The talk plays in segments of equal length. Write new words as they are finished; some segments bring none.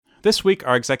This week,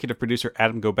 our executive producer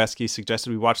Adam Gobeski suggested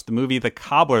we watch the movie The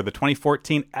Cobbler, the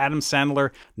 2014 Adam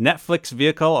Sandler Netflix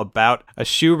vehicle about a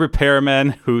shoe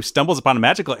repairman who stumbles upon a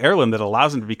magical heirloom that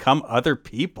allows him to become other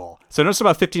people. So notice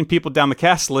about 15 people down the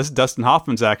cast list, Dustin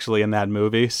Hoffman's actually in that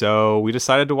movie, so we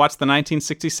decided to watch the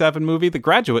 1967 movie The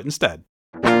Graduate instead.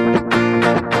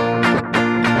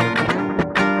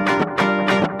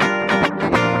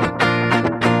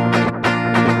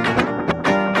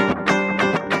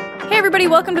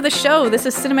 Welcome to the show. This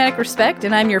is Cinematic Respect,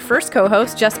 and I'm your first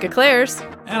co-host, Jessica Clares.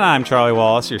 And I'm Charlie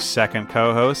Wallace, your second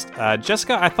co-host.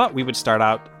 Jessica, I thought we would start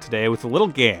out today with a little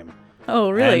game.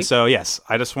 Oh, really? And so, yes,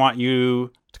 I just want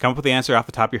you to come up with the answer off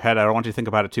the top of your head. I don't want you to think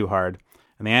about it too hard.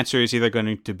 And the answer is either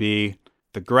going to be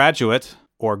The Graduate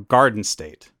or Garden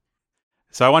State.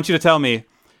 So I want you to tell me,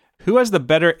 who has the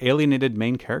better alienated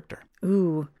main character?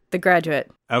 Ooh, The Graduate.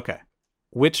 Okay.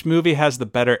 Which movie has the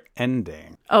better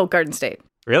ending? Oh, Garden State.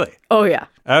 Really? Oh, yeah.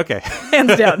 Okay.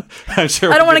 Hands down. I'm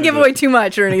sure I don't want to give away too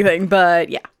much or anything, but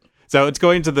yeah. So it's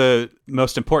going to the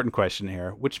most important question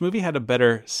here. Which movie had a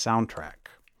better soundtrack?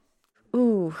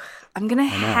 Ooh, I'm going to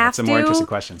have to. It's a more interesting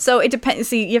question. So it depends.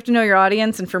 See, you have to know your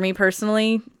audience. And for me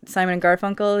personally, Simon and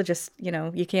Garfunkel, just,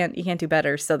 you can't do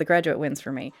better. So The Graduate wins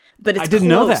for me. But it's I didn't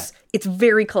know that. It's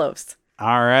very close.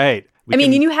 All right.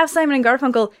 And you have Simon and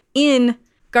Garfunkel in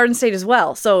Garden State as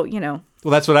well. So, Well,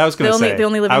 that's what I was going to say. The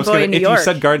only living boy in New York. If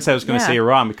you said Garden State, I was going to say you're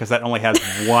wrong because that only has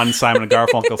one Simon and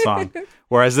Garfunkel song,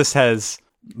 whereas this has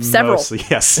several. Mostly,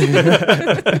 yes. And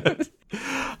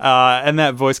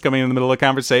that voice coming in the middle of the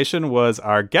conversation was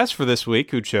our guest for this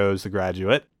week who chose The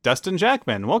Graduate, Dustin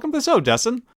Jackman. Welcome to the show,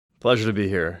 Dustin. Pleasure to be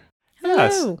here.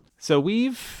 Yes. Hello. So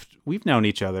we've known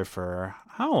each other for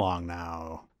how long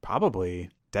now? Probably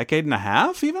decade and a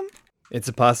half, even? It's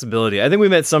a possibility. I think we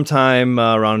met sometime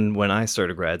around when I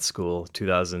started grad school,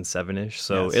 2007-ish.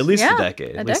 So Yes. at least Yeah, a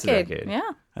decade. a decade. Yeah.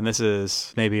 And this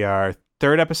is maybe our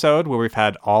third episode where we've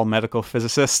had all medical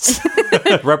physicists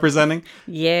representing.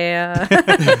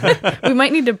 Yeah. We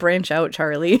might need to branch out,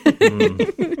 Charlie.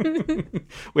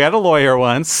 We had a lawyer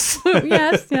once.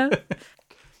 Yes.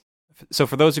 So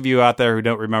for those of you out there who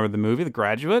don't remember the movie, The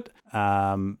Graduate,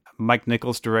 Mike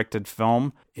Nichols directed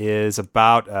film, is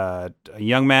about a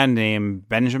young man named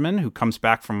Benjamin who comes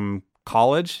back from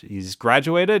college. He's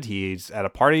graduated. He's at a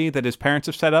party that his parents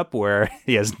have set up where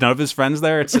he has none of his friends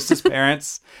there. It's just his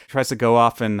parents. He tries to go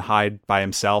off and hide by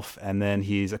himself. And then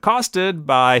he's accosted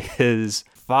by his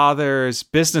father's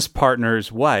business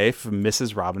partner's wife,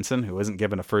 Mrs. Robinson, who isn't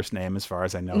given a first name as far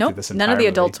as I know. Nope, This none of the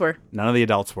adults were. None of the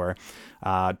adults were.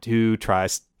 Who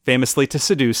tries famously to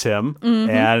seduce him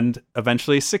and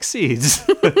eventually succeeds.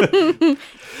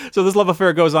 So this love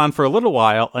affair goes on for a little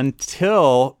while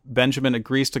until Benjamin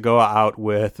agrees to go out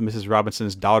with Mrs.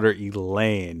 Robinson's daughter,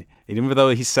 Elaine. And even though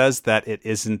he says that it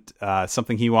isn't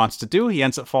something he wants to do, he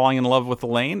ends up falling in love with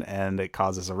Elaine, and it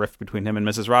causes a rift between him and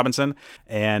Mrs. Robinson.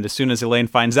 And as soon as Elaine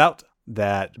finds out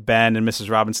that Ben and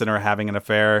Mrs. Robinson are having an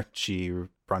affair, she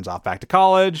runs off back to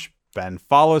college. Ben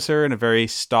follows her in a very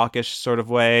stalkish sort of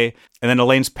way. And then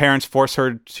Elaine's parents force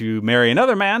her to marry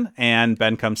another man. And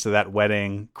Ben comes to that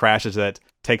wedding, crashes it,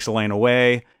 takes Elaine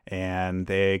away, and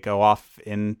they go off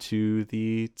into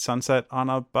the sunset on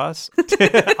a bus.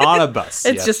 On a bus.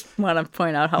 It's just want to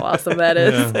point out how awesome that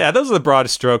is. Yeah, those are the broad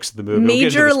strokes of the movie.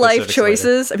 Major life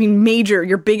choices. Later.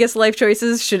 Your biggest life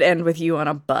choices should end with you on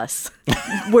a bus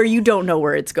where you don't know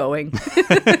where it's going.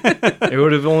 It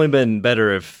would have only been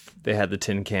better if they had the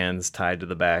tin cans tied to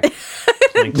the back,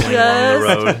 clink along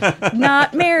the road.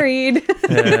 Not married.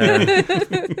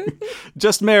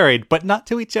 Just married, but not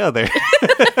to each other.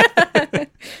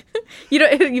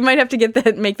 You might have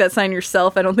to make that sign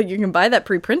yourself. I don't think you can buy that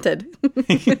pre-printed.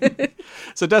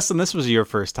 So, Dustin, this was your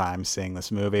first time seeing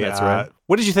this movie. That's right.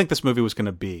 What did you think this movie was going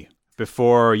to be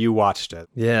before you watched it?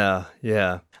 Yeah.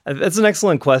 That's an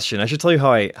excellent question. I should tell you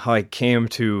how I came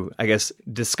to, I guess,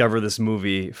 discover this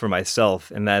movie for myself.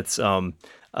 And that's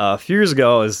a few years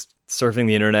ago, I was surfing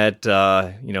the internet,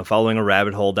 following a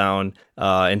rabbit hole down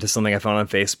into something I found on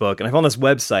Facebook. And I found this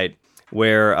website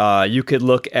where you could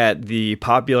look at the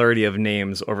popularity of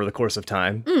names over the course of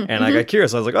time. And I got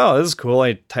curious. I was like, oh, this is cool.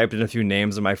 I typed in a few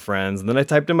names of my friends. And then I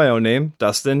typed in my own name,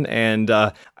 Dustin. And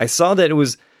I saw that it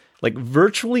was like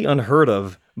virtually unheard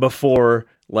of before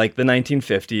like the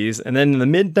 1950s, and then in the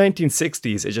mid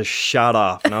 1960s it just shot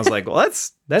off, and I was like, well,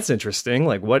 that's interesting.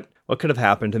 Like what could have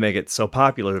happened to make it so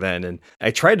popular then? And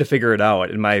I tried to figure it out,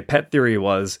 and my pet theory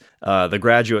was The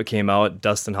Graduate came out,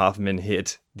 Dustin Hoffman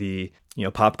hit the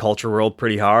pop culture world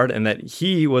pretty hard, and that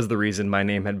he was the reason my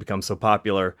name had become so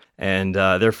popular, and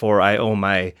therefore I owe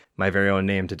my very own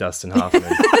name to Dustin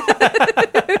Hoffman.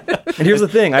 And here's the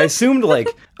thing. I assumed like,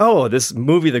 oh, this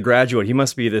movie, The Graduate, he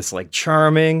must be this like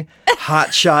charming,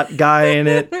 hotshot guy in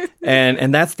it.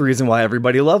 And that's the reason why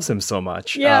everybody loves him so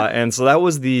much. Yeah. And so that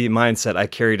was the mindset I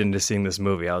carried into seeing this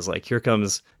movie. I was like, here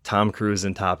comes Tom Cruise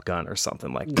in Top Gun or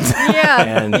something like that.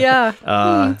 Yeah. And,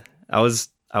 yeah. I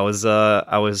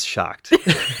was shocked.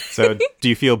 So, do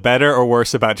you feel better or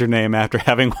worse about your name after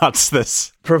having watched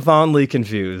this? Profoundly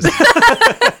confused.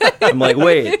 I'm like,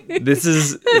 wait, this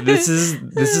is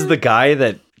the guy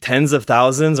that tens of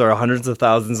thousands or hundreds of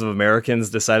thousands of Americans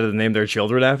decided to name their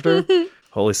children after?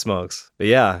 Holy smokes. But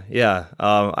yeah.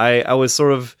 I was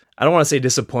sort of, I don't want to say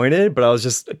disappointed, but I was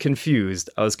just confused.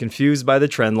 I was confused by the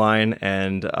trend line,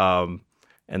 and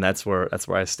that's where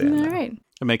I stand All now. right.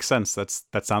 It makes sense.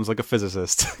 That sounds like a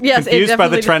physicist. Yes, it confused by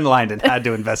the definitely trend line and had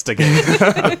to investigate.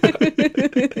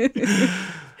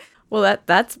 Well,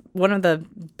 that's one of the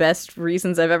best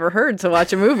reasons I've ever heard to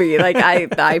watch a movie. Like,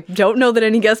 I don't know that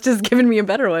any guest has given me a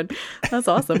better one. That's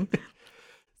awesome.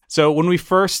 So when we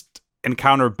first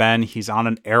encounter Ben, he's on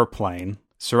an airplane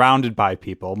surrounded by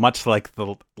people, much like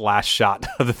the last shot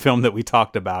of the film that we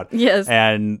talked about. Yes.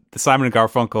 And the Simon &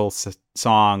 Garfunkel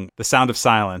song, The Sound of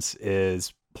Silence,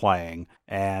 is playing.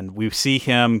 And we see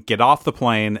him get off the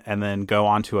plane and then go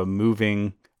onto a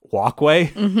moving walkway.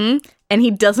 Mm-hmm. And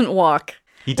he doesn't walk.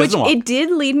 He doesn't walk. It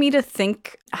did lead me to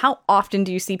think, how often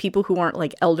do you see people who aren't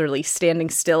like elderly standing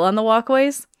still on the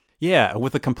walkways? Yeah,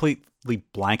 with a completely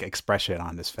blank expression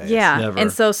on his face. Yeah. Never. And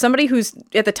so somebody who's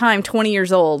at the time 20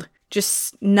 years old,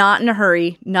 just not in a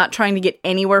hurry, not trying to get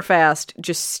anywhere fast,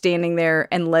 just standing there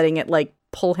and letting it like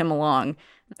pull him along.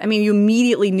 I mean, you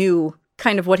immediately knew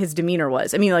kind of what his demeanor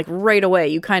was. I mean, like right away,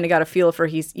 you kind of got a feel for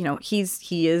he is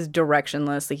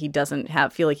directionless. Like he doesn't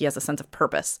feel like he has a sense of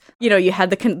purpose. You know, you had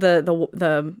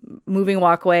the moving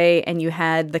walkway, and you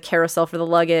had the carousel for the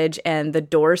luggage, and the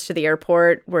doors to the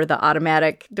airport were the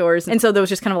automatic doors. And so there was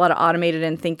just kind of a lot of automated,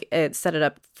 and think it set it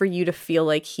up for you to feel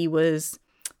like he was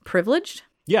privileged.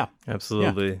 Yeah.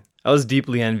 Absolutely. Yeah. I was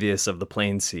deeply envious of the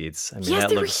plane seats. I mean, Yes,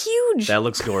 they were huge. That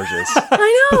looks gorgeous.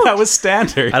 I know. That was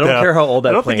standard. I don't though. care how old that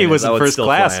I don't plane think he was is, I in would first still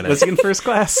class. fly in it. Was he in first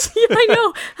class? Yeah, I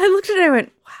know. I looked at it and I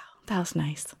went, wow, that was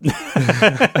nice.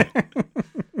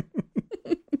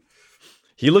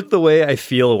 He looked the way I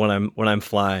feel when I'm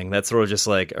flying. That's sort of just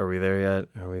like, are we there yet?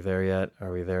 Are we there yet?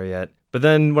 Are we there yet? But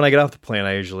then when I get off the plane,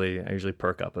 I usually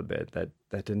perk up a bit. That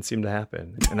didn't seem to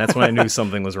happen, and that's when I knew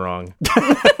something was wrong.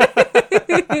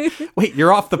 Wait,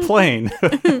 you're off the plane.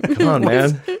 Come on,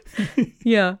 man,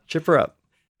 Yeah. chip her up.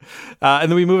 And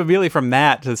then we move immediately from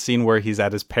that to the scene where he's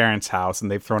at his parents' house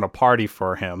and they've thrown a party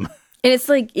for him. And it's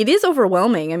like, it is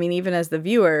overwhelming. I mean, even as the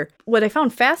viewer, what I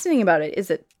found fascinating about it is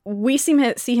that we see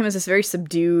him as this very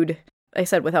subdued, like I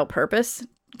said, without purpose,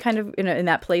 kind of in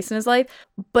that place in his life.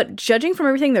 But judging from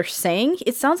everything they're saying,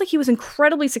 it sounds like he was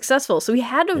incredibly successful. So he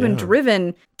had to have been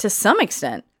driven to some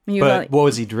extent. I mean, he was But like, what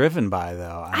was he driven by,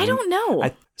 though? I don't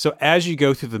know. So as you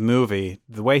go through the movie,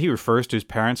 the way he refers to his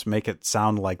parents make it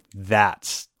sound like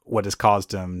that's what has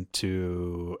caused him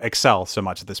to excel so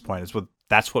much at this point.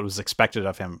 That's what was expected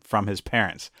of him from his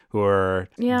parents, who are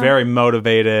very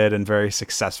motivated and very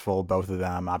successful, both of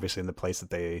them, obviously in the place that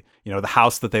they, the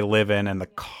house that they live in and the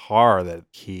car that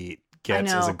he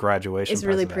gets as a graduation It's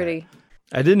really present. pretty.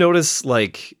 I did notice,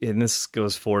 like, and this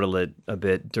goes forward a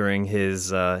bit during his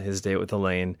date with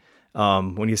Elaine,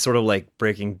 when he's sort of like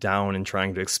breaking down and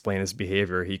trying to explain his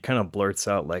behavior, he kind of blurts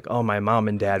out like, "Oh, my mom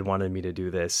and dad wanted me to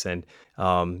do this," and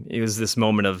it was this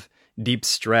moment of deep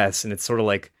stress, and it's sort of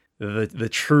like the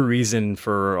true reason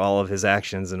for all of his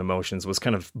actions and emotions was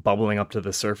kind of bubbling up to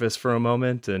the surface for a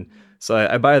moment, and so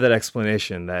I buy that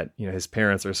explanation that his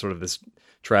parents are sort of this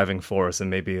driving force, and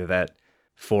maybe that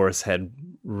force had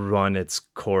run its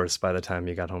course by the time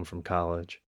you got home from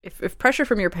college. If pressure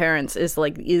from your parents is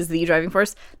the driving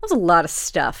force, that's a lot of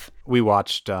stuff. We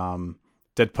watched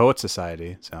Dead Poets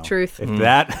Society. So Truth. If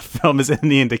that film is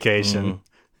any indication.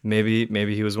 Maybe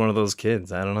he was one of those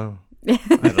kids. I don't know. I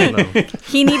don't know.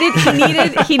 He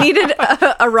needed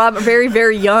a very,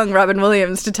 very young Robin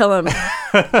Williams to tell him,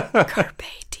 Carpe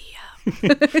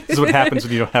diem. This is what happens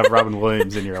when you don't have Robin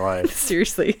Williams in your life.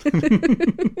 Seriously.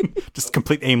 Just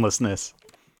complete aimlessness.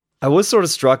 I was sort of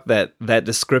struck that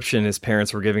description his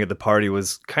parents were giving at the party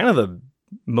was kind of the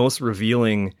most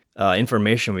revealing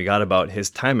information we got about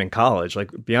his time in college. Like,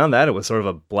 beyond that, it was sort of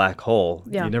a black hole.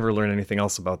 Yeah. You never learn anything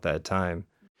else about that time.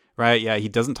 Right, yeah, he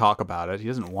doesn't talk about it. He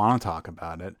doesn't want to talk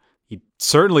about it. He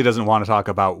certainly doesn't want to talk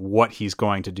about what he's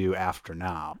going to do after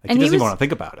now. Like, he doesn't even want to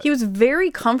think about it. He was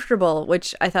very comfortable,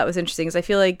 which I thought was interesting, because I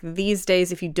feel like these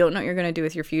days, if you don't know what you're going to do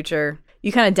with your future,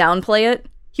 you kind of downplay it.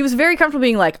 he was very comfortable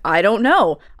being like, I don't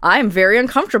know. I'm very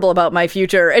uncomfortable about my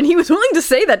future. And he was willing to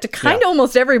say that to kind of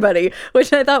almost everybody,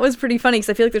 which I thought was pretty funny because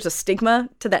I feel like there's a stigma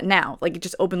to that now. Like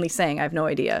just openly saying, I have no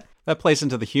idea. That plays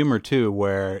into the humor, too,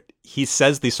 where he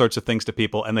says these sorts of things to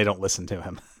people and they don't listen to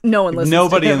him. No one listens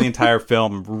Nobody to him. in the entire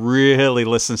film really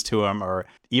listens to him or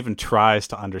even tries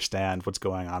to understand what's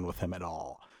going on with him at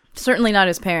all. Certainly not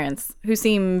his parents, who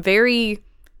seem very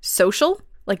social,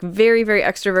 like very, very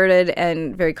extroverted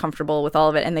and very comfortable with all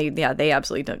of it. And they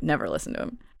absolutely don't never listen to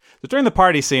him. So during the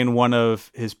party scene, one of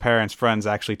his parents' friends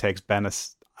actually takes Ben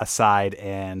aside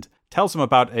and tells him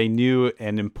about a new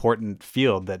and important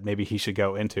field that maybe he should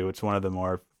go into. It's one of the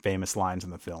more famous lines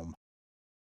in the film.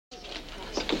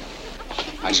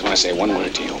 I just want to say one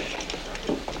word to you.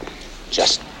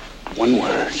 Just one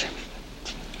word.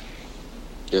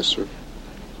 Yes, sir.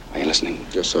 Are you listening?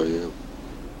 Yes, I am.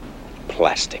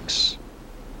 Plastics.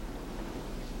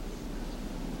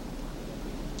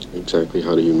 Exactly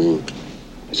how do you mean?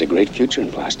 There's a great future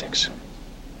in plastics.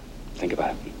 Think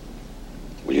about it.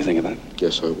 Will you think about it?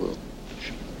 Yes, I will.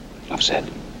 Enough said.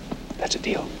 That's a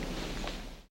deal.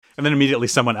 And then immediately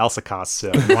someone else accosts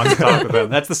him and wants to talk with him.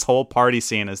 That's this whole party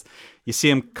scene is you see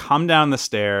him come down the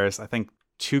stairs. I think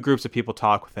 2 groups of people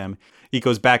talk with him. He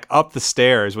goes back up the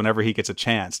stairs whenever he gets a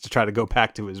chance to try to go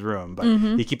back to his room. But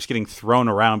he keeps getting thrown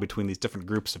around between these different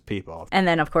groups of people. And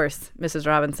then, of course, Mrs.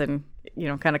 Robinson,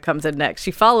 kind of comes in next.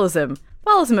 She follows him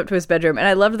up to his bedroom. And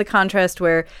I loved the contrast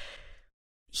where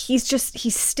he's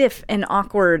stiff and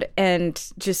awkward and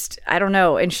just, I don't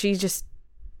know. And she just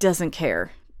doesn't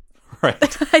care. Right.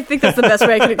 I think that's the best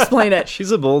way I can explain it.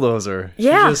 She's a bulldozer.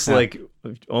 Yeah. She just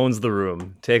owns the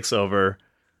room, takes over,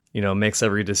 makes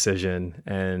every decision.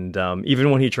 And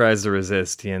even when he tries to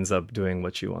resist, he ends up doing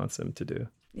what she wants him to do.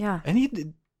 Yeah. And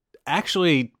he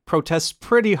actually protests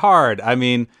pretty hard. I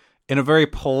mean, in a very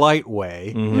polite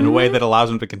way, in a way that allows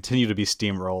him to continue to be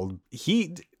steamrolled.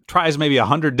 He tries maybe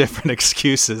 100 different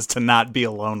excuses to not be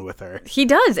alone with her. He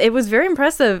does. It was very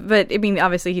impressive, but I mean,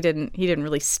 obviously he didn't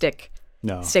really stick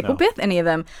with any of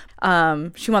them.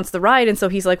 She wants the ride, and so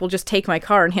he's like, well, just take my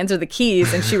car, and hands her the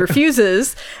keys, and she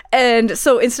refuses. And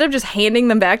so instead of just handing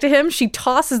them back to him, she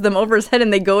tosses them over his head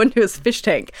and they go into his fish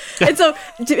tank. And so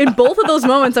in both of those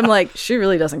moments, I'm like, she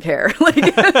really doesn't care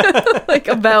like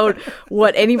about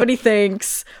what anybody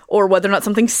thinks or whether or not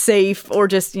something's safe or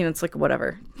just, it's like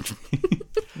whatever.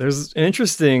 There's an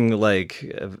interesting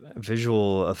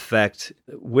visual effect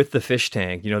with the fish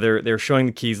tank. They're showing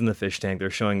the keys in the fish tank.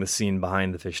 They're showing the scene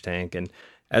behind the fish tank. And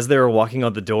as they were walking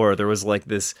out the door, there was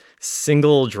this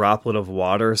single droplet of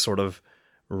water sort of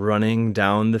running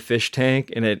down the fish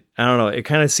tank. And it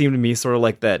kind of seemed to me sort of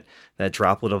like that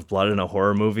droplet of blood in a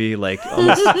horror movie,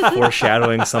 almost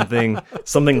foreshadowing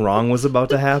something wrong was about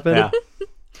to happen. Yeah.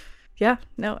 Yeah,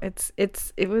 no,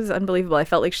 it was unbelievable. I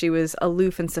felt like she was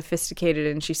aloof and sophisticated,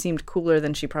 and she seemed cooler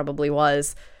than she probably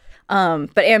was.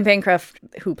 But Anne Bancroft,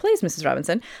 who plays Mrs.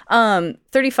 Robinson,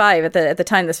 35 at the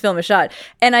time this film is shot,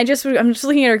 and I'm just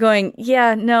looking at her going,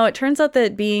 yeah, no, it turns out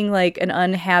that being an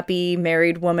unhappy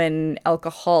married woman,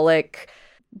 alcoholic,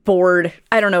 bored,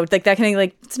 I don't know, that kind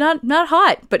of it's not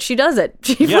hot, but she does it.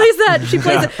 She plays that. She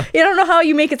plays it. I don't know how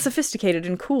you make it sophisticated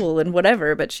and cool and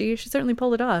whatever, but she certainly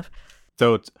pulled it off.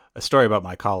 So it's a story about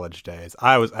my college days.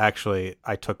 I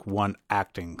took one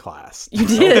acting class. You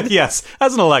did? Yes,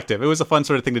 as an elective. It was a fun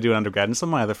sort of thing to do in undergrad, and some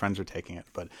of my other friends were taking it.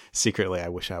 But secretly, I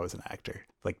wish I was an actor.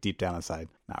 Deep down inside,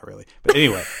 not really. But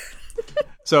anyway,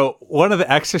 so one of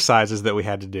the exercises that we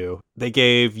had to do, they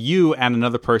gave you and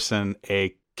another person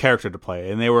a character to play,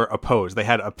 and they were opposed. They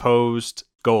had opposed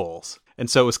goals. And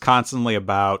so it was constantly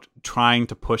about trying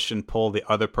to push and pull the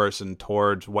other person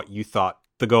towards what you thought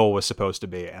the goal was supposed to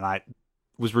be. And I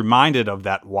was reminded of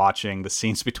that watching the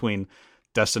scenes between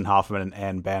Dustin Hoffman and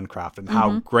Anne Bancroft and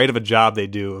how great of a job they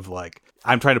do of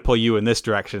I'm trying to pull you in this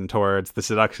direction towards the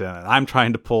seduction and I'm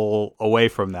trying to pull away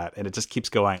from that. And it just keeps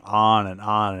going on and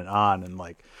on and on. And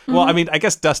well, I mean, I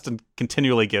guess Dustin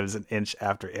continually gives an inch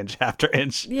after inch after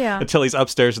inch until he's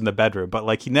upstairs in the bedroom.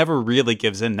 But he never really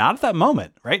gives in. Not at that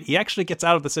moment, right? He actually gets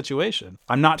out of the situation.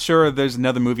 I'm not sure there's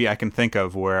another movie I can think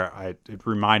of where it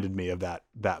reminded me of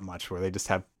that much, where they just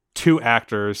have 2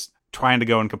 actors trying to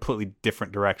go in completely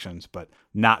different directions, but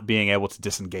not being able to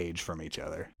disengage from each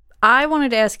other. I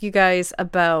wanted to ask you guys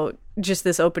about just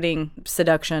this opening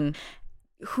seduction.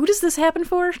 Who does this happen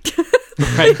for?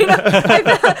 Right.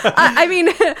 I mean,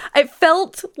 I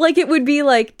felt like it would be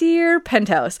Dear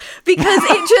Penthouse, because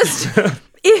it just...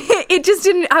 It just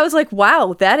didn't. I was like,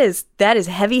 wow, that is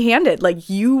heavy-handed.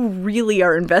 You really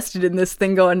are invested in this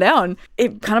thing going down.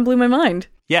 It kind of blew my mind.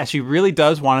 Yeah, she really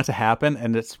does want it to happen,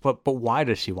 and but why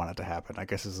does she want it to happen? I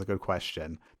guess is a good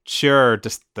question. sure,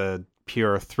 just the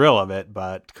pure thrill of it,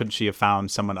 but couldn't she have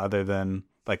found someone other than,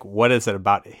 like, what is it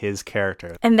about his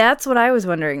character? And that's what I was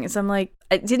wondering, is I'm like,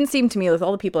 it didn't seem to me with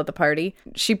all the people at the party,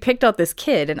 she picked out this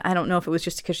kid, and I don't know if it was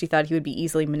just because she thought he would be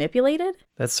easily manipulated.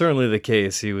 That's certainly the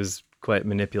case. He was quite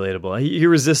manipulatable. He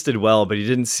resisted well, but he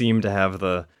didn't seem to have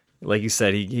the, like you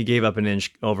said, he gave up an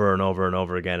inch over and over and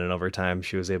over again, and over time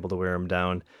she was able to wear him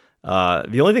down.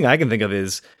 The only thing I can think of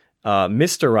is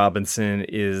Mr. Robinson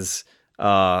is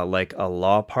like a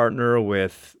law partner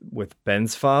with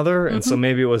Ben's father, and so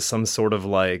maybe it was some sort of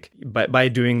like by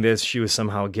doing this she was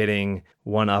somehow getting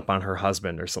one up on her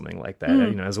husband or something like that,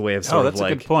 as a way of sort of that's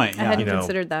like a good point. I Yeah. hadn't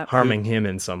considered that. harming him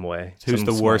in some way. Who's Some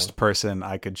the small- worst person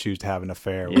I could choose to have an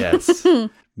affair with? Yes.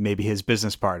 Maybe his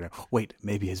business partner. Wait,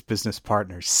 maybe his business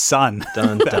partner's son.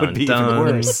 Dun, That dun, would be dun. even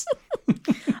worse.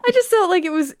 I just felt like it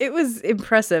was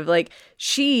impressive. Like,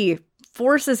 she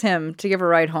forces him to give her a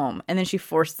ride home, and then she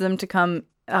forces him to come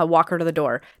walk her to the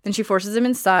door. Then she forces him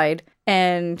inside,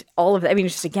 and all of that. I mean,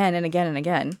 just again and again and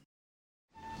again.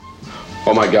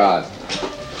 Oh my God.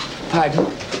 Pardon?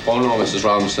 Oh no, Mrs.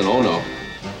 Robinson, oh no.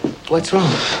 What's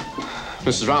wrong?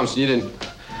 Mrs. Robinson, you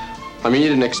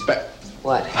didn't expect.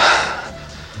 What?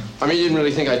 You didn't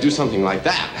really think I'd do something like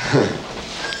that.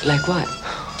 Like what?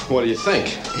 What do you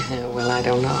think? Well, I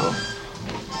don't know.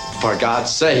 For God's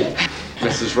sake,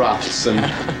 Mrs. Robinson.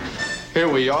 Here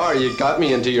we are, you got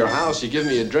me into your house, you give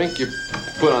me a drink, you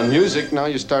put on music, now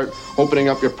you start opening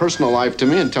up your personal life to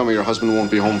me and tell me your husband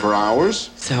won't be home for hours.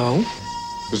 So?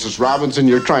 Mrs. Robinson,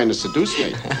 you're trying to seduce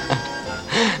me.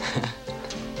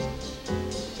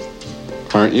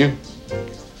 Aren't you?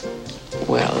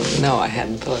 Well, no, I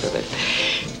hadn't thought of it.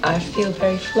 I feel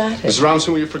very flattered. Mrs.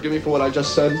 Robinson, will you forgive me for what I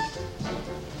just said?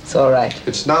 It's all right.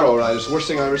 It's not all right, it's the worst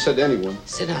thing I ever said to anyone.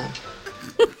 Sit down.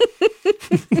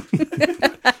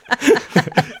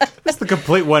 It's the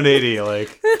complete 180.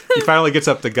 Like, he finally gets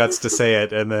up the guts to say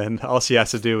it, and then all she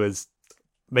has to do is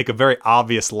make a very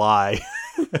obvious lie.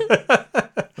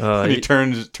 And he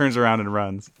turns around and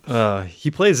runs.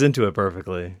 He plays into it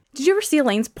perfectly. Did you ever see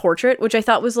Elaine's portrait, which I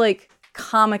thought was like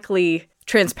comically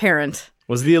transparent?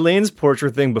 Was the Elaine's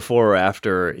portrait thing before or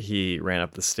after he ran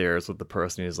up the stairs with the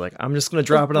purse and he was like, I'm just going to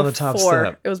drop it on the top Before.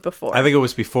 step? It was before. I think it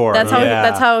was before. That's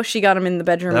Yeah. how she got him in the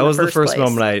bedroom. That in was the first place.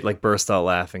 moment I like burst out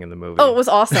laughing in the movie. Oh, it was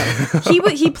awesome.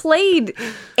 He played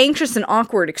anxious and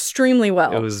awkward extremely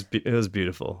well. It was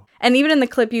beautiful. And even in the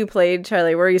clip you played,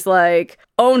 Charlie, where he's like,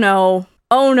 "Oh no,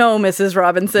 Mrs.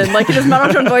 Robinson," like in his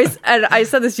monotone voice. And I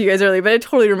said this to you guys earlier, but it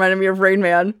totally reminded me of Rain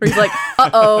Man, where he's like,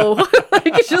 "Uh-oh," like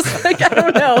it's just like, I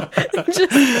don't know, just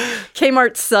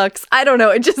Kmart sucks. I don't know.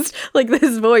 It just like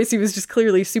this voice, he was just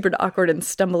clearly super awkward and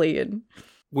stumbly and.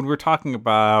 When we're talking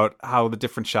about how the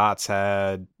different shots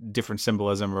had different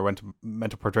symbolism or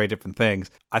meant to portray different things,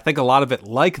 I think a lot of it,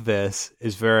 like this,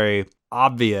 is very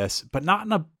obvious, but not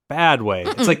in a bad way.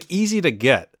 It's like easy to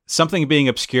get. Something being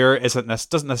obscure doesn't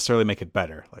necessarily make it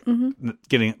better. Like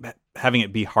having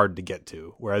it be hard to get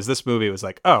to. Whereas this movie was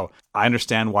like, oh, I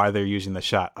understand why they're using the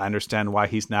shot. I understand why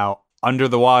he's now under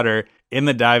the water in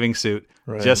the diving suit,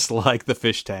 just like the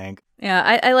fish tank.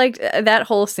 Yeah, I liked that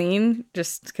whole scene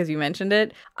just because you mentioned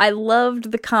it. I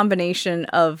loved the combination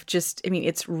of just, I mean,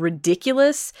 it's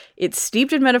ridiculous, it's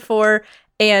steeped in metaphor,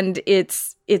 and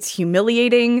it's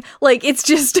humiliating. Like, it's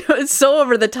so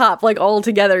over the top, like all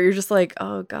together. You're just like,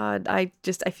 oh God, I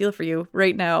feel for you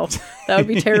right now. That would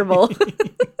be terrible.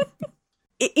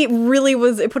 It really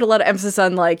was, it put a lot of emphasis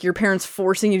on like your parents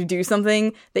forcing you to do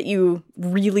something that you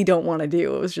really don't want to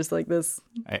do. It was just like this.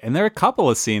 And there are a couple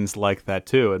of scenes like that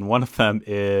too. And one of them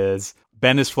is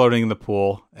Ben is floating in the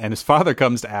pool and his father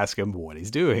comes to ask him what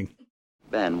he's doing.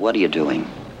 Ben, what are you doing?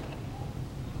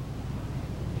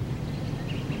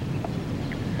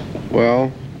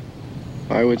 Well,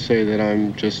 I would say that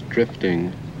I'm just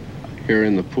drifting here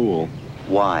in the pool.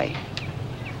 Why?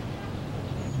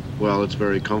 Well, it's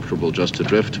very comfortable just to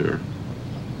drift here.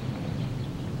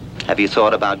 Have you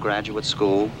thought about graduate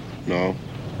school? No.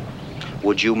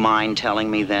 Would you mind telling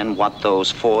me then what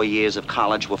those 4 years of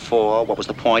college were for? What was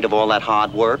the point of all that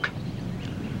hard work?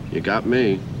 You got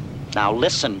me. Now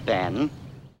listen, Ben.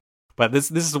 But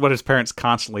this is what his parents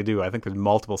constantly do. I think there's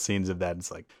multiple scenes of that. It's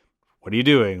like, what are you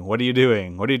doing? What are you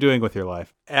doing? What are you doing with your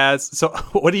life? So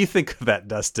what do you think of that,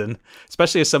 Dustin?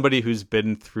 Especially as somebody who's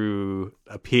been through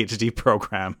a PhD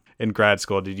program in grad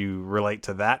school, did you relate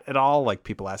to that at all? Like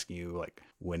people asking you, like,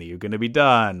 when are you going to be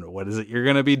done? What is it you're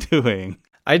going to be doing?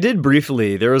 I did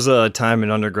briefly. There was a time in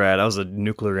undergrad, I was a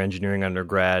nuclear engineering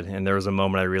undergrad, and there was a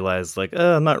moment I realized, like,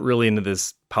 I'm not really into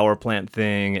this power plant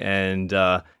thing, and,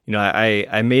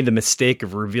 I made the mistake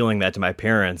of revealing that to my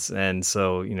parents, and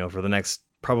so, for the next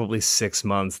probably 6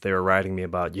 months, they were writing me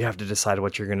about, you have to decide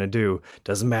what you're going to do.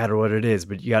 Doesn't matter what it is,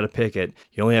 but you got to pick it.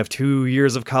 You only have 2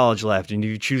 years of college left, and if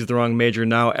you choose the wrong major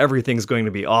now, everything's going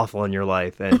to be awful in your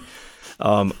life. And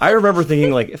I remember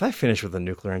thinking, like, if I finish with a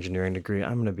nuclear engineering degree,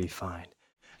 I'm going to be fine.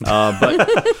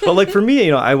 But like for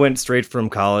me, I went straight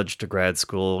from college to grad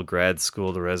school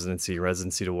to residency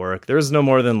to work. There was no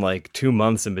more than like 2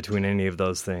 months in between any of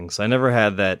those things. So I never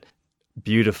had that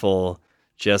beautiful,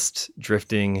 just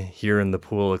drifting here in the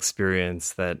pool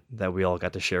experience that we all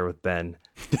got to share with Ben.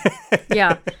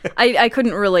 Yeah, I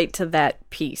couldn't relate to that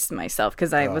piece myself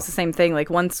because I was the same thing. Like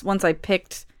once I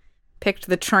picked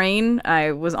the train,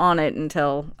 I was on it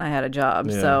until I had a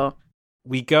job. Yeah. So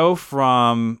We go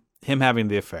from him having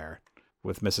the affair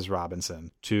with Mrs. Robinson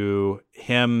to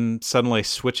him suddenly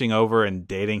switching over and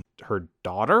dating her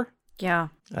daughter. yeah,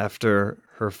 After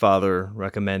her father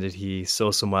recommended he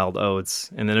sow some wild oats,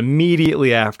 and then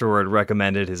immediately afterward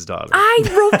recommended his daughter. I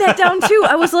wrote that down too.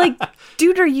 I was like,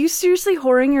 dude, are you seriously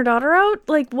whoring your daughter out?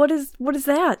 Like, what is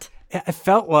that? Yeah, I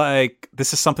felt like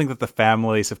this is something that the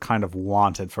families have kind of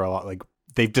wanted for a lot. Like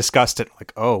they've discussed it.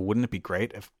 Like, oh, wouldn't it be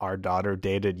great if our daughter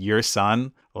dated your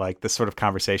son? Like this sort of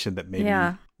conversation that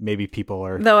maybe people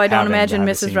are. Though I don't having imagine behind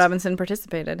the Mrs. scenes. Robinson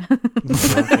participated. I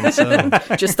don't think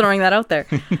so. Just throwing that out there.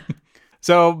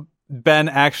 So Ben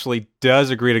actually does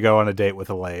agree to go on a date with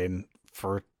Elaine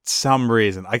for some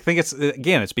reason. I think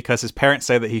it's because his parents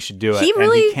say that he should do it. He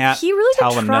really, and he can't tell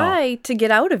did them no. try to get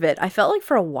out of it. I felt like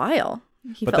for a while.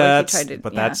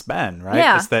 That's Ben, right?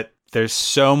 Yeah. It's that there's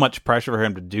so much pressure for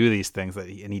him to do these things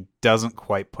and he doesn't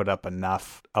quite put up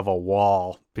enough of a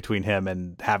wall between him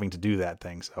and having to do that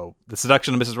thing. So the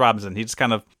seduction of Mrs. Robinson, he just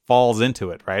kind of falls into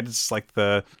it, right? It's like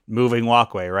the moving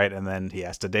walkway, right? And then he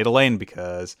has to date Elaine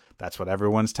because that's what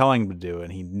everyone's telling him to do.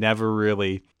 And he never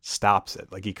really stops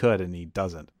it like he could, and he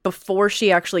doesn't. Before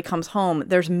she actually comes home,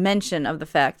 there's mention of the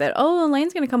fact that, oh,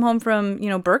 Elaine's going to come home from,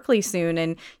 Berkeley soon,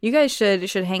 and you guys should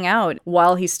hang out,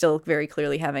 while he's still very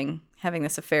clearly having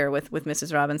this affair with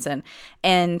Mrs. Robinson.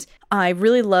 And I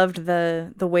really loved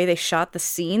the way they shot the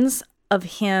scenes of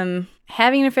him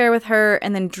having an affair with her,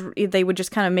 and then they would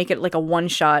just kind of make it like a one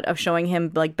shot of showing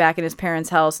him like back in his parents'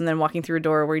 house and then walking through a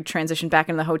door where he transitioned back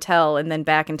into the hotel and then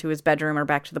back into his bedroom or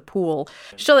back to the pool.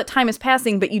 Show that time is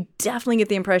passing, but you definitely get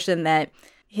the impression that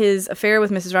his affair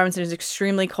with Mrs. Robinson is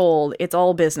extremely cold. It's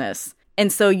all business.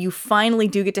 And so you finally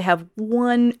do get to have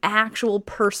one actual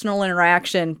personal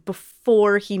interaction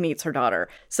before he meets her daughter,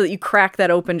 so that you crack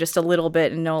that open just a little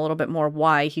bit and know a little bit more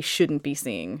why he shouldn't be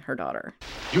seeing her daughter.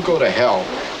 You go to hell.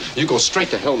 You go straight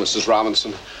to hell, Mrs.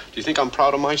 Robinson. Do you think I'm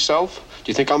proud of myself? Do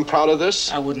you think I'm proud of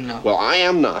this? I wouldn't know. Well, I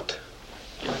am not.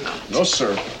 You're not. No,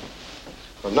 sir.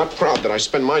 I'm not proud that I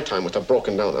spend my time with a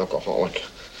broken-down alcoholic.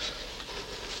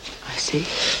 I see.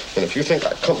 And if you think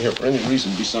I come here for any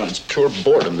reason besides pure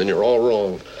boredom, then you're all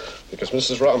wrong. Because,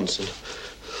 Mrs. Robinson,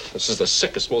 this is the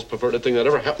sickest, most perverted thing that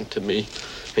ever happened to me.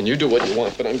 And you do what you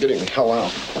want, but I'm getting the hell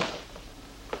out.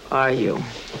 Are you?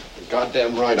 You're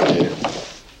goddamn right I am.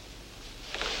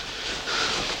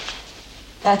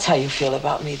 That's how you feel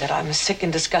about me, that I'm a sick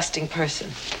and disgusting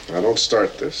person. Now, don't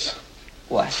start this.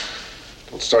 What?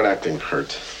 Don't start acting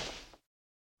hurt.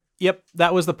 Yep,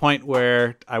 that was the point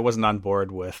where I wasn't on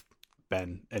board with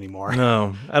Ben anymore.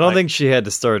 No, I don't think she had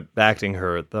to start acting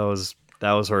hurt. That was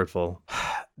hurtful.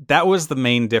 That was the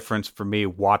main difference for me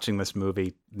watching this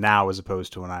movie now as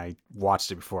opposed to when I watched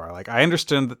it before. Like, I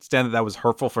understand that was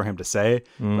hurtful for him to say,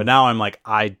 but now I'm like,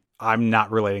 I'm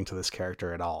not relating to this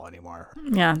character at all anymore.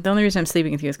 Yeah, the only reason I'm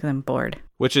sleeping with you is because I'm bored.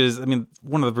 Which is, I mean,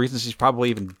 one of the reasons she's probably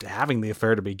even having the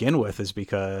affair to begin with is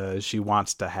because she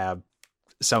wants to have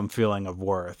some feeling of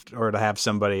worth, or to have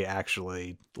somebody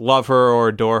actually love her or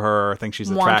adore her or think she's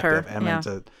attractive. And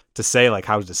then to say like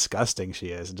how disgusting she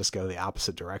is and just go the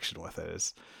opposite direction with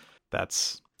it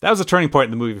that was a turning point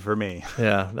in the movie for me.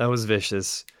 Yeah, that was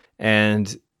vicious.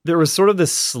 And there was sort of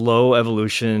this slow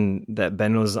evolution that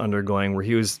Ben was undergoing where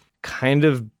he was kind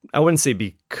of, I wouldn't say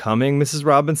becoming Mrs.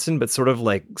 Robinson, but sort of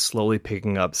like slowly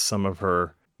picking up some of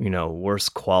her,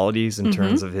 worst qualities in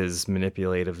terms of his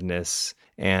manipulativeness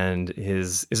and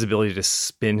his ability to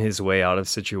spin his way out of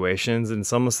situations. And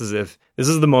it's almost as if this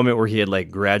is the moment where he had like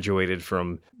graduated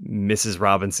from Mrs.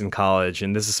 Robinson College.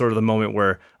 And this is sort of the moment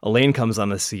where Elaine comes on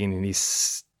the scene and he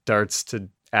starts to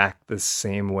act the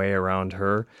same way around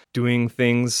her, doing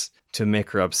things to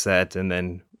make her upset and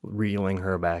then reeling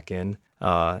her back in.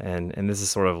 And this is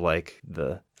sort of like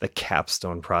the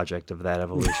capstone project of that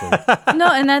evolution.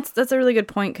 No, and that's a really good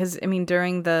point, because I mean,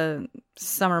 during the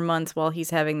summer months while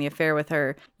he's having the affair with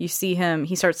her, you see him,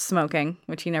 he starts smoking,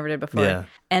 which he never did before. Yeah.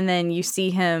 And then you see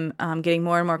him getting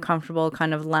more and more comfortable,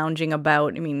 kind of lounging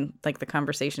about. I mean, like the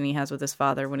conversation he has with his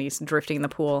father when he's drifting in the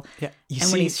pool, when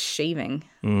he's shaving.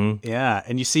 Mm-hmm. Yeah,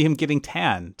 and you see him getting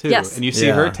tan too. Yes. And you see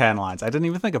her tan lines. I didn't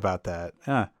even think about that.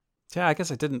 Yeah, I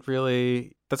guess I didn't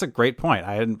really. That's a great point.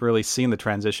 I hadn't really seen the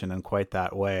transition in quite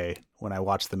that way when I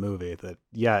watched the movie. That,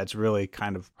 it's really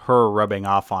kind of her rubbing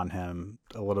off on him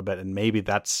a little bit. And maybe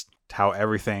that's how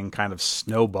everything kind of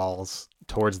snowballs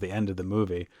towards the end of the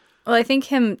movie. Well, I think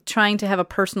him trying to have a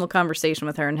personal conversation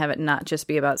with her and have it not just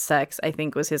be about sex, I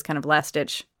think was his kind of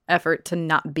last-ditch effort to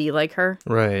not be like her.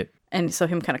 Right. And so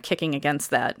him kind of kicking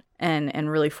against that and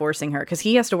really forcing her, because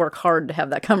he has to work hard to have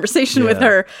that conversation with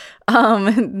her,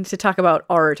 to talk about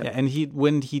art. Yeah, and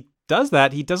when he does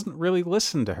that, he doesn't really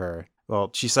listen to her.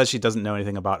 Well, she says she doesn't know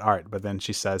anything about art, but then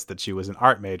she says that she was an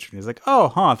art major. And he's like,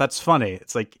 that's funny.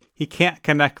 It's like he can't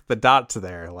connect the dots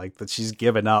there, like that she's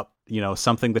given up,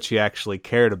 something that she actually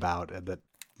cared about, and that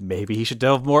maybe he should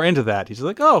delve more into that. He's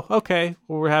like, okay,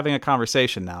 well, we're having a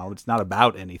conversation now. It's not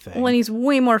about anything. Well, and he's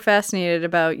way more fascinated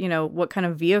about, what kind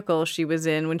of vehicle she was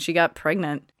in when she got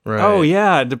pregnant. Right. Oh,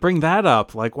 yeah, to bring that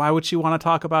up. Like, why would she want to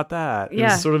talk about that? Yeah.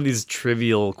 It was sort of these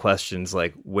trivial questions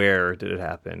like, where did it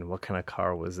happen? What kind of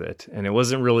car was it? And it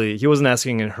wasn't really, he wasn't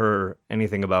asking her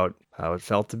anything about how it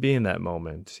felt to be in that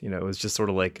moment. It was just sort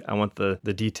of like, I want the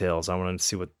details. I want to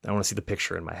see the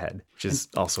picture in my head, which is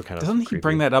also kind of Doesn't creepy. he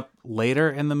bring that up later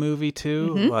in the movie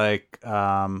too? Mm-hmm. Like,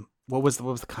 what was the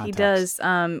context? He does.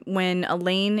 When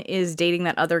Elaine is dating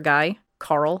that other guy,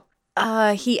 Carl,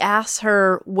 he asks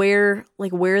her where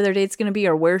their date's going to be,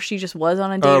 or where she just was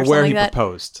on a date, or something where like he that.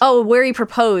 proposed. Oh, where he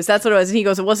proposed. That's what it was. And he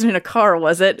goes, it wasn't in a car,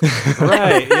 was it?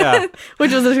 Right, yeah.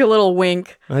 Which was like a little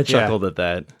wink. I chuckled at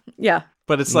that. Yeah.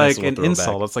 But it's Nice like little an throwback.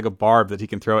 insult. It's like a barb that he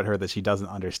can throw at her that she doesn't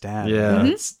understand. Yeah. And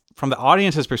it's, from the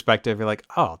audience's perspective, you're like,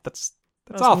 that's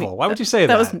was awful. mean. Why would you say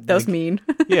that? That was mean.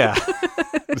 Yeah.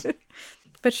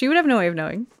 But she would have no way of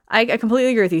knowing. I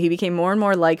completely agree with you. He became more and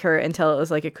more like her until it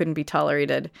was like it couldn't be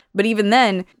tolerated. But even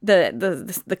then,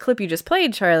 the clip you just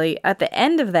played, Charlie, at the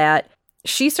end of that,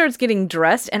 she starts getting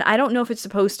dressed, and I don't know if it's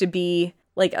supposed to be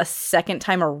like a second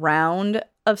time around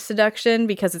of seduction,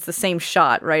 because it's the same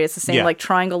shot, right? It's the same like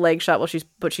triangle leg shot while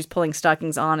she's pulling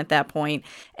stockings on at that point.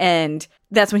 And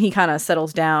that's when he kind of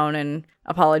settles down and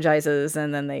apologizes,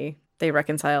 and then they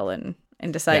reconcile and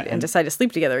decide to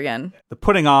sleep together again. The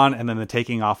putting on and then the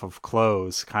taking off of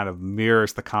clothes kind of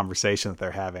mirrors the conversation that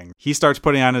they're having. He starts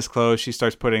putting on his clothes. She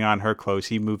starts putting on her clothes.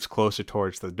 He moves closer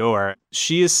towards the door.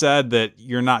 She has said that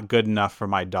you're not good enough for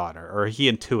my daughter, or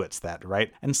he intuits that,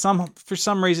 right? And for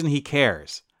some reason he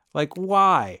cares. Like,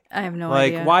 why? I have no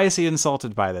idea. Like, why is he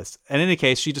insulted by this? In any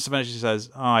case, she just eventually says,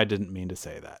 I didn't mean to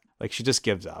say that. Like, she just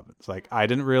gives up. It's like, I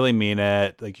didn't really mean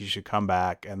it. Like, you should come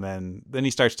back. And then he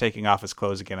starts taking off his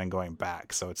clothes again and going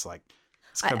back. So it's like,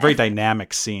 it's a very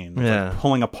dynamic scene. It's like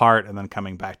pulling apart and then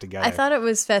coming back together. I thought it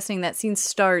was fascinating. That scene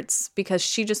starts because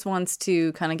she just wants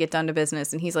to kind of get down to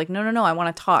business. And he's like, no, I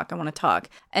want to talk.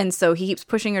 And so he keeps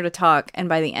pushing her to talk. And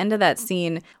by the end of that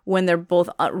scene, when they're both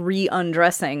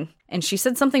re-undressing, and she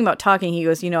said something about talking, he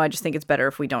goes, I just think it's better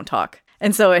if we don't talk.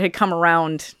 And so it had come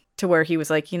around to where he was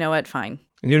like, you know what, fine.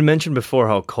 And you had mentioned before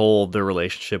how cold their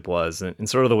relationship was, and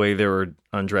sort of the way they were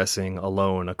undressing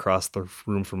alone across the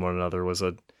room from one another was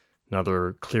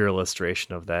another clear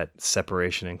illustration of that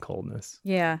separation and coldness.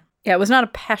 Yeah. Yeah, it was not a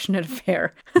passionate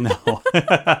affair. No.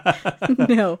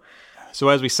 No. So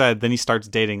as we said, then he starts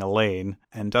dating Elaine.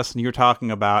 And Dustin, you're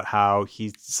talking about how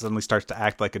he suddenly starts to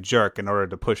act like a jerk in order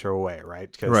to push her away,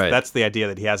 right? Because that's the idea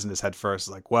that he has in his head first.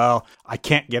 Like, well, I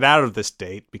can't get out of this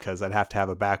date because I'd have to have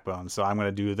a backbone. So I'm going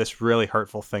to do this really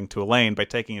hurtful thing to Elaine by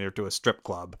taking her to a strip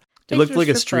club. It looked like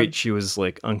a street she was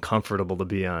like uncomfortable to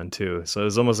be on too. So it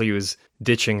was almost like he was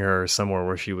ditching her somewhere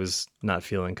where she was not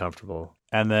feeling comfortable.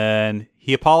 And then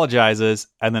he apologizes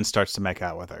and then starts to make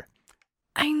out with her.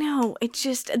 I know. It's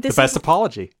just the best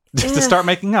apology just to start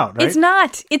making out, right? It's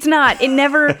not. It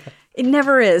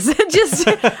never is.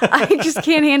 I just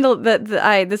can't handle that.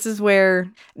 This is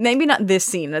where, maybe not this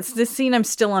scene. That's this scene. I'm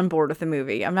still on board with the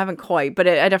movie. I haven't quite, but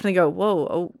I definitely go,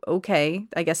 whoa, okay.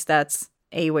 I guess that's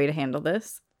a way to handle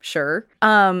this. Sure.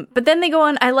 But then they go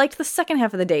on. I liked the second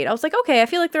half of the date. I was like, okay, I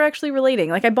feel like they're actually relating.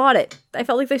 Like, I bought it. I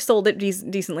felt like they sold it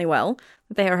decently well.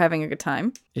 They are having a good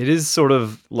time. It is sort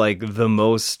of like the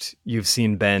most you've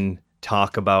seen Ben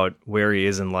talk about where he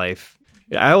is in life.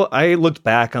 I looked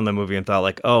back on the movie and thought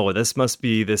like, oh, this must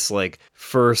be this like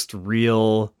first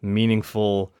real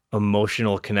meaningful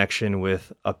emotional connection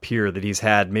with a peer that he's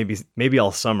had maybe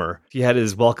all summer. He had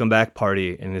his welcome back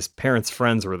party and his parents'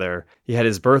 friends were there. He had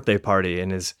his birthday party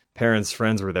and his parents'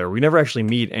 friends were there. We never actually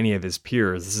meet any of his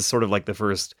peers. This is sort of like the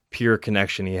first peer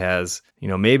connection he has.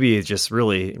 Maybe it just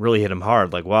really, really hit him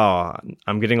hard. Like, wow,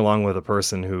 I'm getting along with a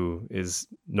person who is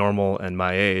normal and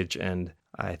my age, and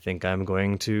I think I'm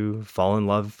going to fall in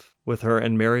love with her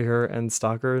and marry her and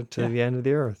stalk her to the end of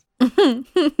the earth.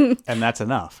 And that's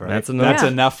enough, right? That's enough. That's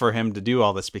enough for him to do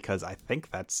all this, because I think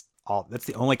that's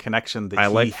the only connection that I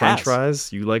he like French has.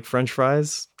 fries. You like French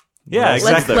fries? Yeah,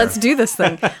 exactly. Let's do this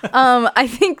thing. I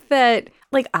think that,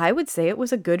 I would say it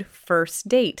was a good first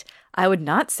date. I would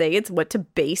not say it's what to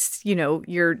base,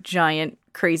 your giant,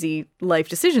 crazy life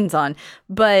decisions on.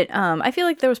 But I feel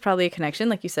like there was probably a connection.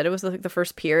 Like you said, it was the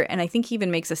first peer. And I think he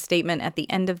even makes a statement at the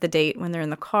end of the date when they're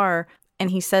in the car. And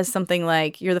he says something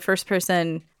like, you're the first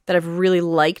person that I've really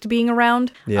liked being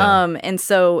around. Yeah. And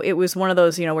so it was one of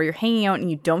those, where you're hanging out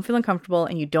and you don't feel uncomfortable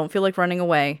and you don't feel like running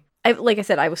away. Like I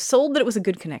said, I was sold that it was a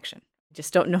good connection. I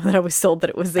just don't know that I was sold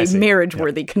that it was a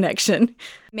marriage-worthy connection.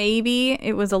 Maybe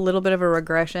it was a little bit of a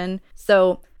regression.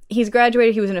 So he's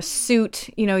graduated. He was in a suit.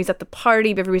 He's at the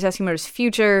party. Everybody's asking about his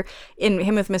future. In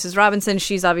him with Mrs. Robinson,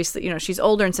 she's obviously, she's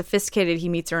older and sophisticated. He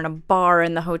meets her in a bar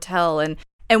in the hotel. And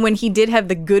when he did have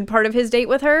the good part of his date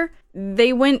with her,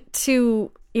 they went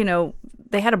to,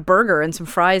 they had a burger and some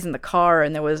fries in the car,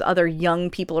 and there was other young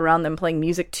people around them playing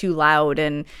music too loud,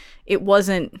 and it was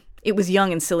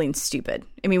young and silly and stupid.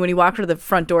 I mean, when he walked her to the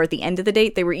front door at the end of the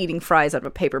date, they were eating fries out of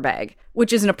a paper bag,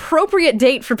 which is an appropriate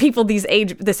date for people this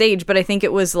age, but I think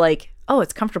it was like, oh,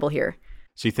 it's comfortable here.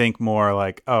 So you think more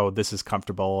like, oh, this is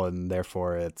comfortable and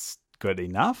therefore it's good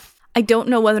enough? I don't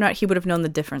know whether or not he would have known the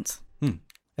difference.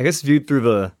 I guess viewed through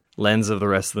the lens of the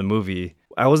rest of the movie,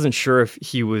 I wasn't sure if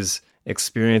he was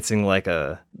experiencing like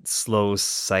a slow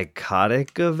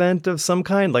psychotic event of some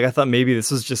kind. Like I thought maybe this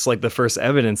was just like the first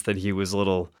evidence that he was a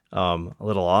little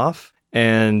off.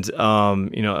 And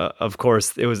of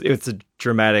course it's a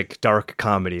dramatic dark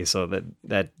comedy, so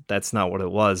that's not what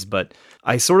it was. But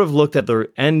I sort of looked at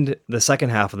the second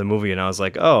half of the movie, and I was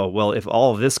like, oh well, if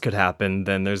all of this could happen,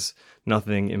 then there's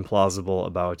nothing implausible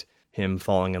about him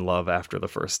falling in love after the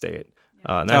first date.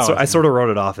 I sort of wrote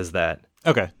it off as that.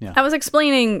 Okay, yeah. I was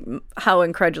explaining how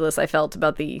incredulous I felt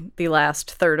about the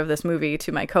last third of this movie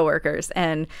to my coworkers,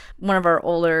 and one of our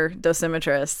older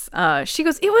dosimetrists, she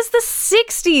goes, "It was the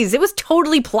 60s. It was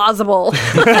totally plausible."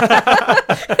 And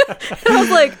I was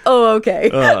like, "Oh, okay."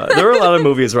 There were a lot of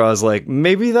movies where I was like,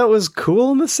 maybe that was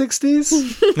cool in the 60s.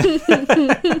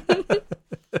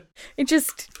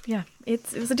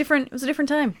 It was a different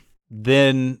time.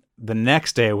 Then the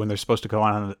next day, when they're supposed to go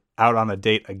out on a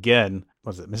date again,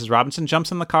 was it Mrs. Robinson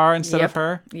jumps in the car instead of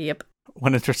her? Yep.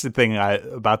 One interesting thing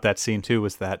about that scene, too,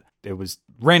 was that it was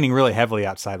raining really heavily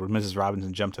outside when Mrs.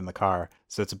 Robinson jumped in the car.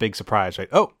 So it's a big surprise, right?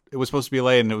 Oh, it was supposed to be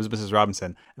Elaine and it was Mrs.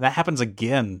 Robinson. And that happens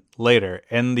again later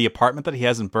in the apartment that he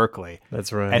has in Berkeley.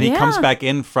 That's right. And he comes back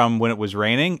in from when it was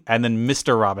raining, and then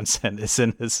Mr. Robinson is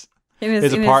in his apartment.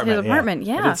 His apartment,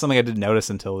 yeah. That's something I didn't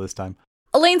notice until this time.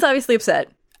 Elaine's obviously upset,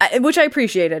 which I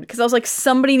appreciated, because I was like,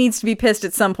 somebody needs to be pissed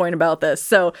at some point about this.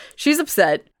 So she's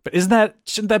upset. But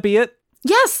shouldn't that be it?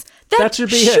 Yes, that should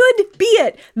be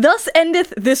it. Thus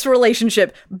endeth this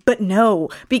relationship. But no,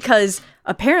 because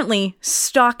apparently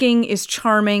stalking is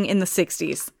charming in the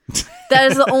 60s. That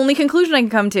is the only conclusion I can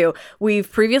come to. We've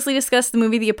previously discussed the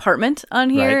movie The Apartment on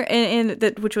here,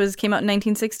 right, which came out in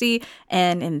 1960,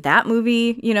 and in that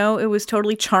movie, it was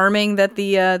totally charming that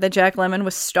that Jack Lemmon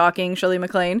was stalking Shirley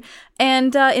MacLaine.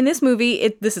 And in this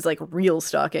movie, this is like real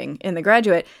stalking. In The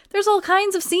Graduate, there's all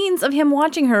kinds of scenes of him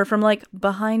watching her from like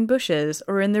behind bushes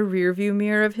or in the rearview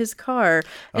mirror of his car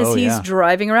as he's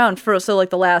driving around for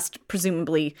the last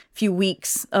presumably few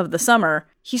weeks of the summer.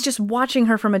 He's just watching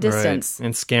her from a distance. Right.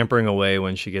 And scampering away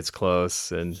when she gets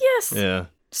close. And yes. Yeah.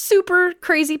 Super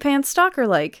crazy pants stalker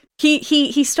like.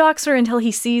 He stalks her until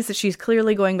he sees that she's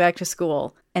clearly going back to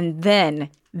school. And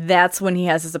then that's when he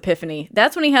has his epiphany.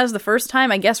 That's when he has the first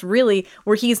time, I guess, really,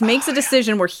 where he makes a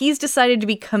decision where he's decided to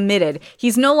be committed.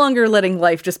 He's no longer letting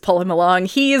life just pull him along.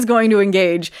 He is going to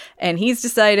engage, and he's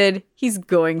decided he's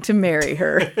going to marry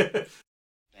her.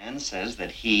 Ben says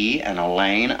that he and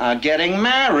Elaine are getting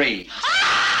married.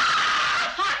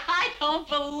 I don't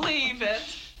believe it.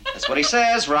 That's what he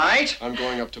says, right? I'm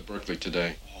going up to Berkeley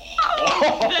today.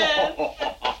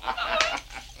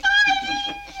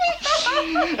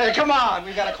 Hey, come on.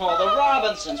 We've got to call the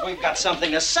Robinsons. We've got something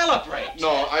to celebrate.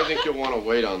 No, I think you'll want to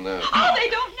wait on that. Oh, they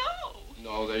don't know.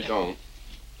 No, they don't.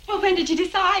 Well, when did you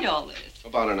decide all this?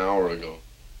 About an hour ago.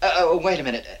 Wait a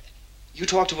minute. You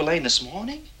talked to Elaine this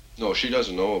morning? No, she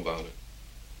doesn't know about it.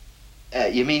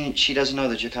 You mean she doesn't know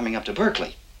that you're coming up to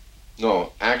Berkeley?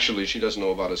 No, actually, she doesn't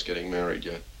know about us getting married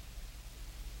yet.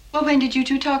 Well, when did you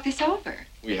two talk this over?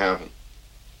 We haven't.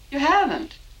 You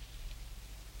haven't?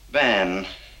 Ben,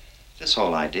 this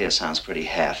whole idea sounds pretty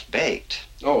half-baked.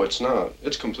 No, it's not.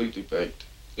 It's completely baked.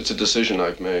 It's a decision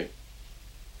I've made.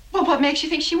 Well, what makes you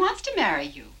think she wants to marry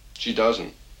you? She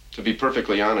doesn't. To be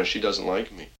perfectly honest, she doesn't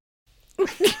like me.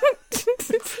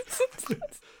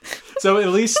 So at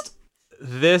least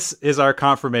this is our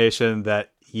confirmation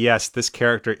that, yes, this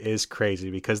character is crazy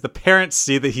because the parents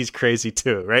see that he's crazy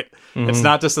too, right? Mm-hmm. It's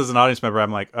not just as an audience member,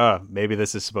 I'm like, oh, maybe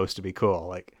this is supposed to be cool.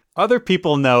 Like, other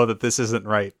people know that this isn't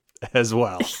right as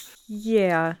well.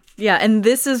 Yeah. Yeah. And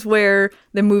this is where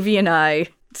the movie and I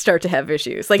start to have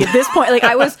issues. Like at this point, like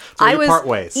I was part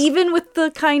ways. even with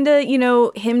the kind of, you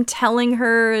know, him telling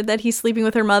her that he's sleeping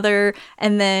with her mother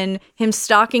and then him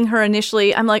stalking her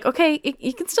initially. I'm like, okay,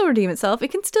 it can still redeem itself. It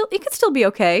can still be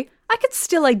okay. I could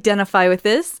still identify with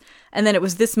this. And then it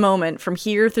was this moment from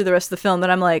here through the rest of the film that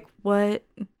I'm like, what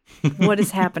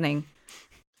is happening?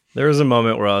 There was a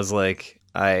moment where I was like,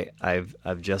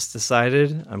 I've just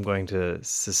decided I'm going to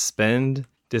suspend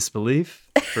disbelief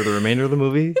for the remainder of the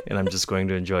movie, and I'm just going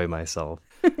to enjoy myself.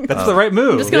 That's the right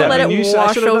move. I'm just gonna let it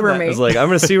wash over me. I was like, I'm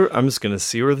just gonna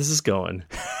see where this is going.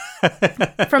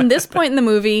 From this point in the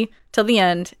movie till the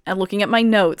end, and looking at my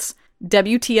notes,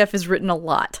 WTF is written a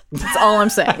lot. That's all I'm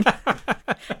saying.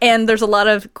 And there's a lot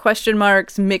of question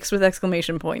marks mixed with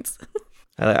exclamation points.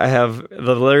 I have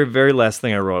the very last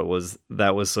thing I wrote was,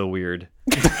 that was so weird.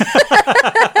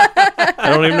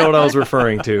 I don't even know what I was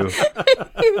referring to.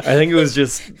 I think it was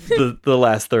just the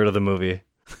last third of the movie.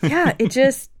 Yeah, it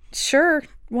just, sure,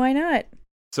 why not?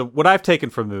 So what I've taken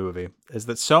from the movie is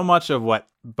that so much of what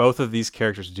both of these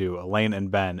characters do, Elaine and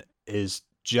Ben, is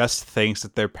just things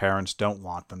that their parents don't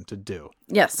want them to do.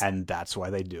 Yes. And that's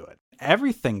why they do it.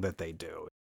 Everything that they do.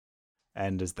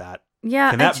 And is that...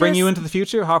 Yeah, can that bring you into the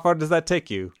future? How far does that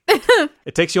take you?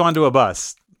 It takes you onto a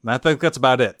bus. I think that's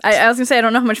about it. I was going to say, I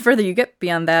don't know how much further you get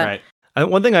beyond that. Right.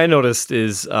 One thing I noticed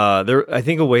is I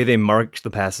think a way they marked the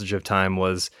passage of time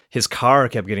was his car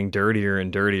kept getting dirtier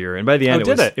and dirtier, and by the end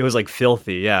it was like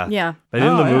filthy. Yeah. By the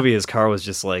end of the movie, his car was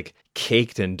just like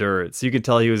caked in dirt, so you could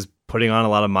tell he was putting on a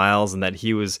lot of miles, and that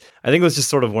he was, I think it was just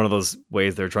sort of one of those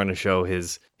ways they're trying to show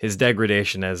his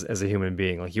degradation as a human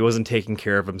being. Like, he wasn't taking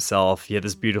care of himself. He had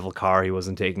this beautiful car he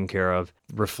wasn't taking care of,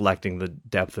 reflecting the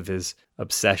depth of his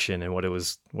obsession and what it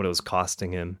was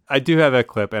costing him. I do have a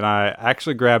clip, and I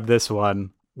actually grabbed this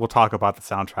one. We'll talk about the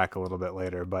soundtrack a little bit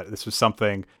later, but this was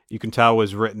something you can tell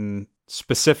was written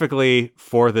specifically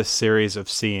for this series of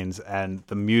scenes, and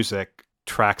the music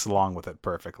tracks along with it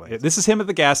perfectly. This is him at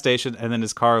the gas station, and then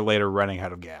his car later running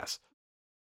out of gas.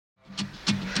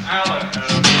 Alan,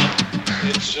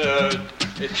 it's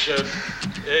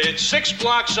 6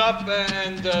 blocks up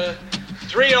and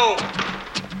 3 over.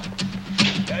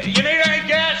 You need any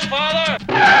gas, Father?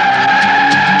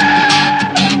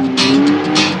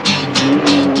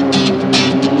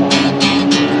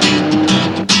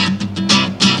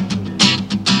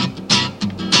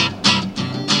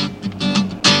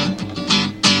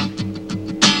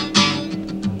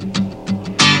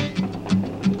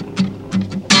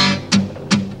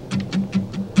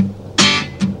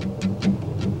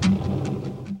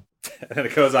 And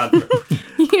it goes on.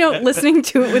 You know, listening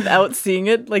to it without seeing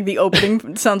it, like the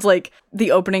opening sounds like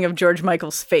the opening of George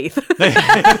Michael's Faith.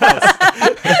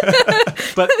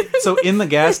 But so in the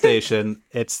gas station,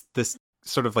 it's this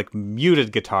sort of like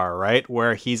muted guitar, right?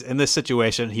 Where he's in this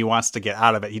situation, he wants to get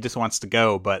out of it. He just wants to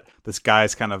go, but this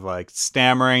guy's kind of like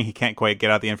stammering. He can't quite get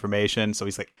out the information. So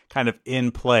he's like kind of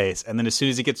in place. And then as soon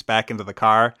as he gets back into the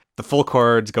car, the full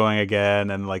chord's going again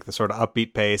and like the sort of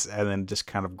upbeat pace, and then just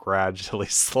kind of gradually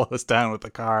slows down with the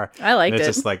car. I liked it. It's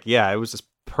just like, yeah, it was just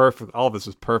perfect. All of this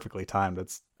was perfectly timed. I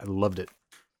loved it.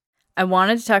 I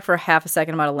wanted to talk for half a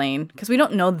second about Elaine, because we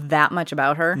don't know that much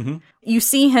about her. Mm-hmm. You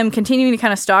see him continuing to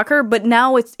kind of stalk her, but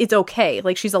now it's okay.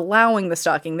 Like, she's allowing the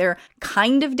stalking. They're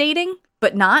kind of dating,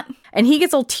 but not. And he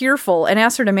gets all tearful and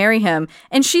asks her to marry him.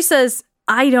 And she says,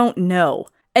 I don't know.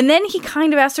 And then he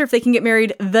kind of asks her if they can get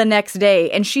married the next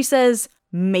day. And she says,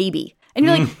 maybe. And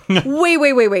you're like,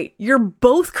 wait. You're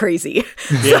both crazy.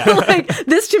 Yeah. So, like,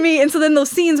 this to me. And so then those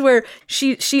scenes where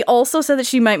she also said that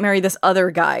she might marry this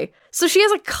other guy. So she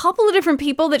has a couple of different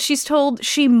people that she's told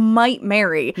she might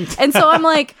marry. And so I'm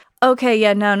like, okay,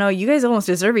 yeah, no, you guys almost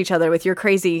deserve each other with your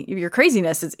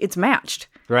craziness. It's matched.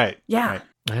 Right. Yeah.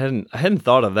 Right. I hadn't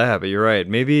thought of that, but you're right.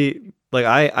 Maybe, like,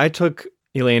 I took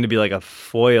Elaine to be like a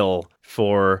foil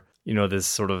for, you know, this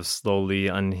sort of slowly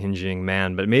unhinging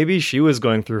man, but maybe she was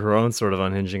going through her own sort of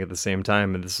unhinging at the same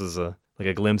time, and this was a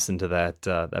a glimpse into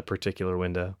that particular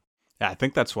window. Yeah, I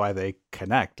think that's why they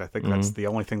connect. I think that's the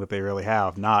only thing that they really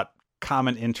have, not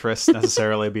common interests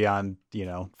necessarily beyond,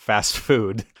 fast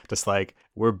food. Just like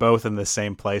we're both in the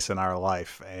same place in our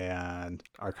life and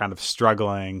are kind of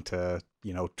struggling to,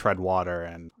 tread water.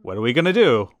 And what are we going to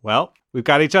do? Well, we've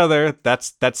got each other.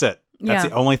 That's it. That's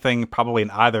the only thing probably in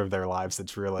either of their lives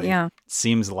that's really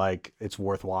seems like it's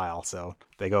worthwhile. So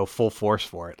they go full force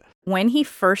for it. When he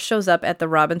first shows up at the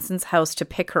Robinsons' house to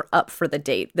pick her up for the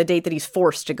date that he's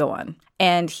forced to go on,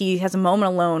 and he has a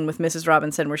moment alone with Mrs.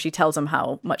 Robinson where she tells him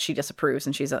how much she disapproves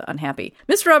and she's unhappy.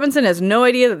 Mr. Robinson has no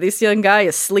idea that this young guy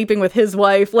is sleeping with his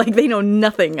wife. Like, they know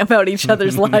nothing about each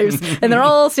other's lives, and they're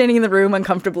all standing in the room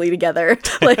uncomfortably together.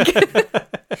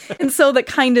 And so that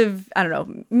kind of, I don't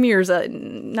know, mirrors,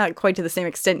 not quite to the same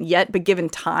extent yet, but given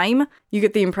time, you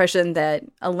get the impression that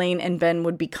Elaine and Ben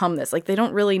would become this. Like, they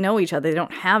don't really know each other. They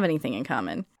don't have anything in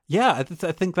common. Yeah, I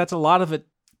think that's a lot of it,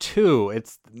 too.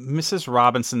 It's Mrs.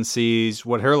 Robinson sees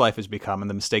what her life has become and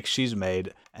the mistakes she's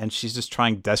made, and she's just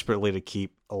trying desperately to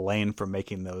keep Elaine from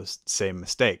making those same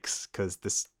mistakes, because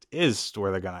this is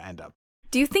where they're going to end up.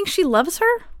 Do you think she loves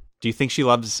her? Do you think she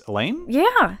loves Elaine?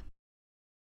 Yeah.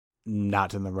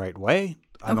 Not in the right way.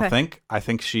 I don't think. I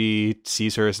think she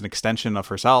sees her as an extension of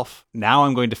herself. Now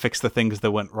I'm going to fix the things that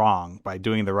went wrong by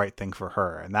doing the right thing for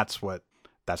her. And that's why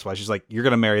she's like, you're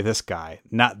going to marry this guy,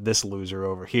 not this loser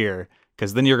over here,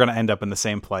 because then you're going to end up in the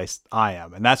same place I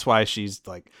am. And that's why she's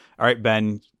like, all right,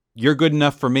 Ben, you're good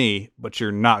enough for me, but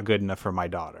you're not good enough for my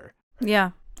daughter.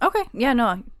 Yeah. Okay. Yeah,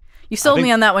 no. You sold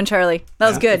me on that one, Charlie. That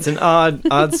was good. It's an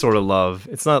odd sort of love.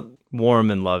 It's not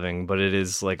warm and loving, but it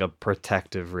is like a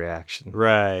protective reaction.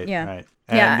 Right. Yeah. Right.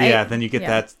 And then you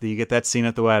get that scene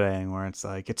at the wedding where it's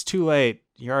like, it's too late.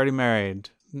 You're already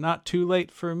married. Not too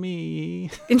late for me.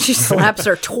 And she slaps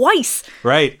her twice.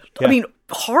 Right. Yeah. I mean,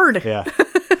 hard. Yeah.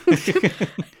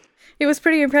 It was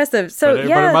pretty impressive. So, but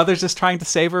her mother's just trying to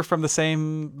save her from the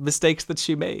same mistakes that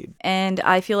she made. And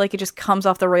I feel like it just comes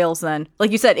off the rails then.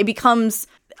 Like you said, it becomes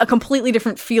a completely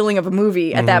different feeling of a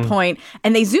movie at that point.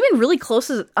 And they zoom in really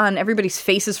close on everybody's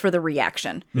faces for the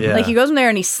reaction. Yeah. Like he goes in there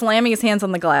and he's slamming his hands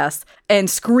on the glass and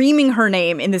screaming her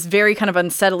name in this very kind of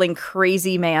unsettling,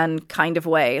 crazy man kind of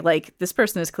way. Like, this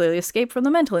person has clearly escaped from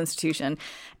the mental institution.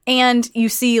 And you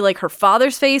see like her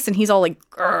father's face and he's all like,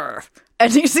 grr.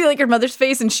 And you see like her mother's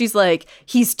face and she's like,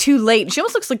 he's too late. And she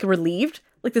almost looks like relieved,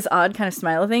 like this odd kind of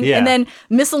smile thing. Yeah. And then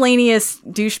miscellaneous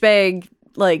douchebag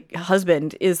like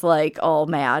husband is like all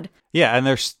mad. Yeah, and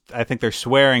I think they're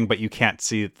swearing, but you can't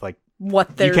see like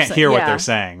what they're you can't hear what they're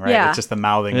saying, right? Yeah. It's just the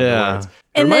mouthing of the words.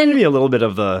 It reminded me a little bit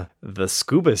of the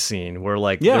scuba scene where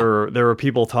like there were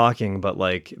people talking, but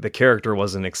like the character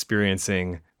wasn't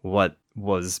experiencing what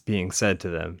was being said to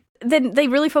them. Then they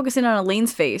really focus in on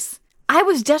Elaine's face. I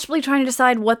was desperately trying to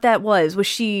decide what that was. Was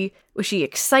she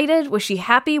excited? Was she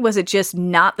happy? Was it just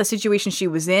not the situation she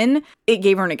was in? It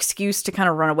gave her an excuse to kind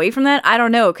of run away from that? I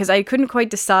don't know, because I couldn't quite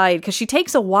decide, because she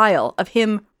takes a while of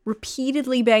him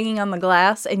repeatedly banging on the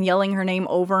glass and yelling her name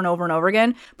over and over and over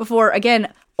again before,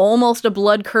 again, almost a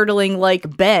blood-curdling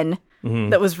like Ben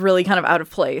that was really kind of out of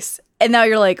place. And now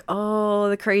you're like, oh,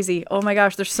 the crazy. Oh my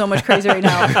gosh, there's so much crazy right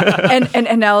now.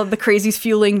 and now the crazy's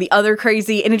fueling the other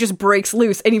crazy, and it just breaks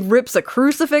loose. And he rips a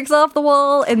crucifix off the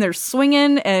wall, and they're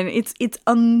swinging, and it's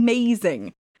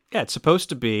amazing. Yeah, it's supposed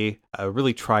to be a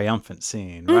really triumphant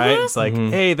scene, right? It's like,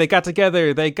 hey, they got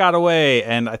together, they got away.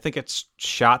 And I think it's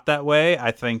shot that way.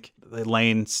 I think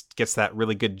Elaine gets that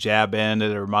really good jab in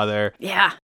at her mother.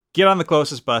 Yeah. Get on the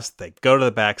closest bus. They go to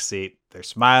the back seat. They're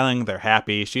smiling. They're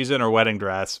happy. She's in her wedding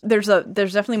dress. There's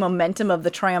definitely momentum of the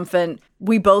triumphant.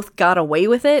 We both got away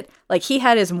with it. Like, he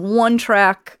had his one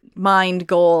track mind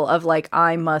goal of like,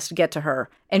 I must get to her.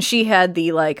 And she had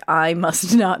the like, I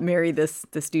must not marry this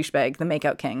douchebag, the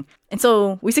makeout king. And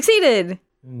so we succeeded.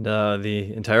 And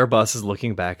the entire bus is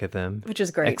looking back at them. Which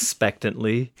is great.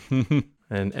 Expectantly.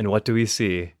 and what do we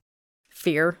see?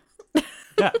 Fear.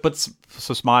 Yeah, but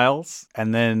so smiles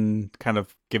and then kind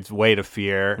of gives way to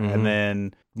fear and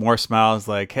then more smiles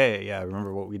like, hey, yeah,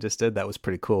 remember what we just did? That was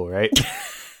pretty cool, right?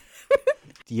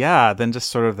 Yeah, then just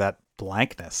sort of that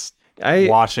blankness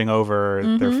washing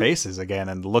over their faces again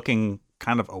and looking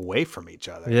kind of away from each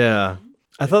other. Yeah.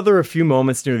 I thought there were a few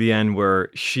moments near the end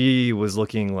where she was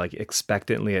looking like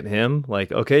expectantly at him,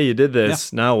 like, okay, you did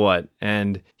this, now what?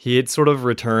 And he had sort of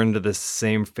returned to the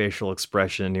same facial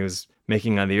expression he was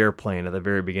making on the airplane at the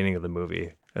very beginning of the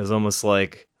movie. It was almost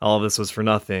like all of this was for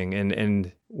nothing.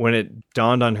 And when it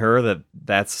dawned on her that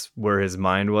that's where his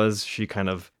mind was, she kind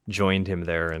of joined him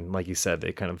there. And like you said,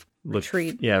 they kind of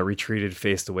retreated,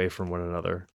 faced away from one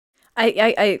another.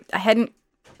 I hadn't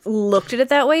looked at it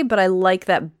that way, but I like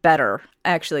that better,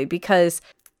 actually, because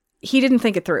he didn't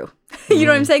think it through. You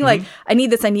know what I'm saying? Like, I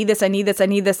need this, I need this, I need this, I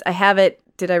need this. I have it.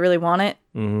 Did I really want it?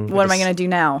 What am I going to do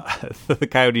now? The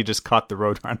coyote just caught the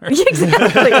roadrunner.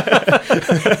 Exactly.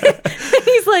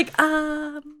 He's like,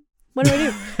 what do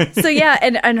I do? So yeah,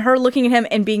 and her looking at him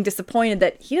and being disappointed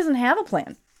that he doesn't have a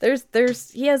plan. There's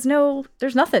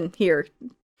nothing here.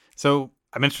 So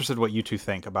I'm interested what you two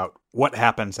think about what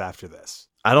happens after this.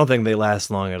 I don't think they last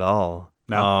long at all.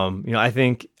 No. I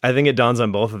think it dawns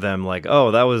on both of them like,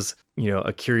 oh, that was,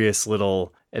 a curious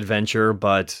little adventure,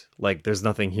 but like there's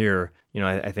nothing here.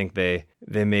 I think they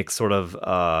make sort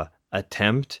of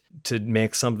attempt to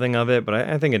make something of it, but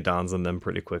I think it dawns on them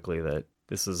pretty quickly that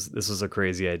this is a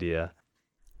crazy idea.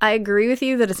 I agree with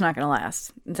you that it's not going to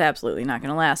last. It's absolutely not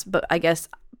going to last. But I guess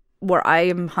where I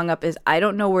am hung up is I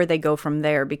don't know where they go from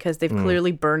there because they've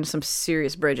clearly burned some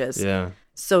serious bridges. Yeah.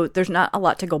 So there's not a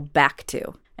lot to go back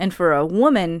to. And for a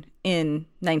woman in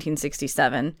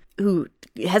 1967 who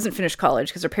hasn't finished college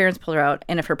because her parents pulled her out,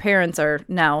 and if her parents are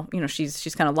now,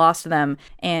 she's kind of lost them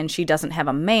and she doesn't have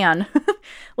a man,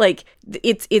 like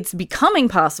it's becoming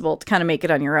possible to kind of make it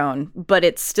on your own, but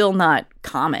it's still not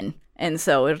common. And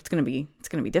so it's going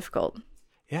to be difficult.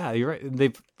 Yeah, you're right.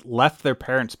 They've left their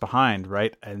parents behind,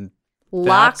 right? And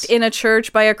locked in a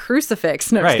church by a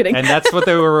crucifix. No, right. Just kidding. And that's what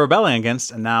they were rebelling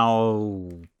against. And now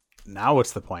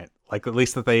what's the point? Like, at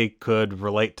least that they could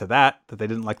relate to that they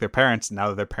didn't like their parents. Now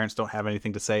that their parents don't have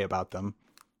anything to say about them.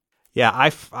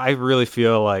 Yeah, I really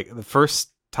feel like the first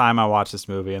time I watched this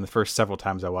movie and the first several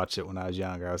times I watched it when I was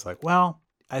younger, I was like, well,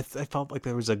 I felt like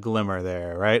there was a glimmer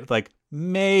there, right? Like,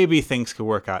 maybe things could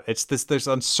work out. It's this, there's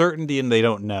uncertainty and they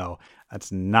don't know. That's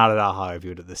not at all how I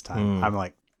viewed it this time. I'm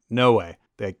like, no way.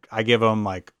 I give them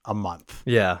like a month.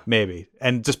 Yeah. Maybe.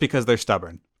 And just because they're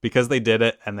stubborn, because they did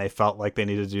it and they felt like they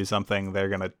needed to do something, they're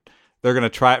going to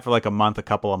try it for like a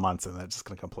couple of months, and then it's just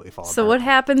going to completely fall apart. So what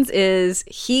happens is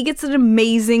he gets an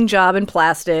amazing job in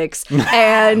plastics,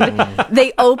 and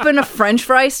they open a French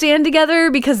fry stand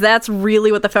together because that's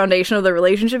really what the foundation of their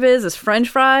relationship is French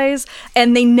fries,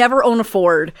 and they never own a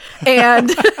Ford.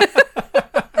 And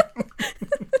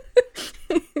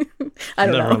I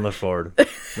don't know. Never on the Ford.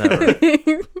 Never.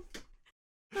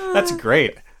 That's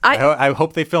great. I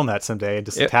hope they film that someday and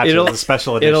just attach it as a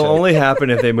special edition. It'll only happen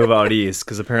if they move out east,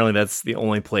 because apparently that's the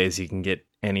only place you can get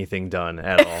anything done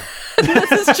at all.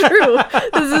 This is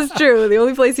true. The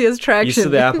only place he has traction. East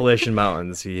of the Appalachian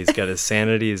Mountains. He's got his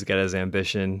sanity. He's got his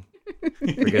ambition.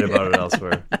 Forget about it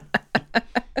elsewhere.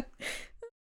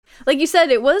 Like you said,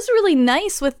 it was really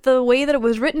nice with the way that it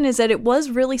was written, is that it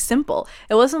was really simple.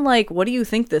 It wasn't like, what do you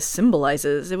think this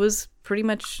symbolizes? It was pretty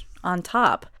much on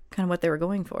top, kind of what they were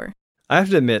going for. I have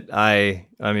to admit, I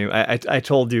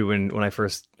told you when I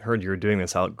first heard you were doing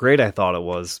this how great I thought it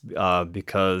was,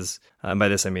 because, and by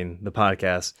this I mean the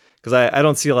podcast, because I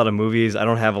don't see a lot of movies. I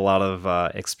don't have a lot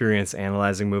of experience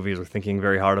analyzing movies or thinking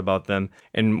very hard about them.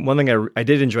 And one thing I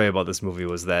did enjoy about this movie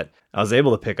was that I was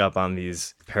able to pick up on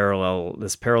this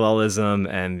parallelism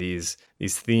and these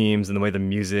themes and the way the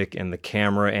music and the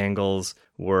camera angles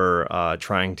were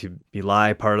trying to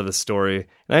belie part of the story.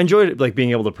 And I enjoyed it, like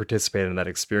being able to participate in that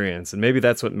experience. And maybe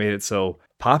that's what made it so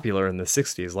popular in the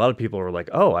 60s. A lot of people were like,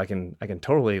 oh, I can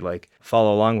totally like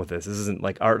follow along with this. This isn't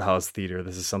like art house theater.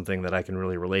 This is something that I can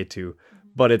really relate to,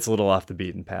 but it's a little off the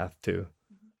beaten path too.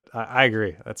 I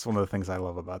agree. That's one of the things I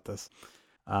love about this.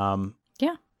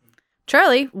 Yeah.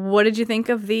 Charlie, what did you think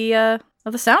of the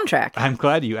soundtrack? I'm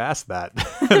glad you asked that.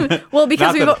 Well,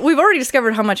 because we've already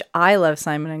discovered how much I love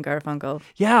Simon and Garfunkel.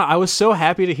 Yeah, I was so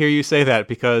happy to hear you say that,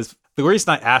 because the reason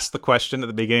I asked the question at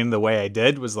the beginning the way I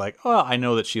did was like, oh, I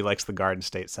know that she likes the Garden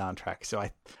State soundtrack, so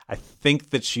I think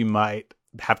that she might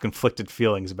have conflicted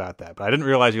feelings about that, but I didn't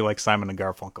realize you like Simon and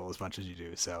Garfunkel as much as you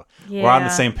do, so we're on the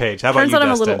same page. How about you, Turns out I'm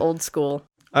Dustin? a little old school.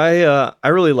 I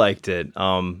really liked it.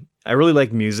 I really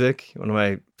like music. One of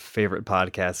my favorite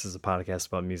podcasts is a podcast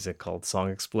about music called Song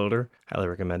Exploder. Highly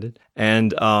recommended.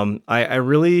 And I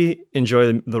really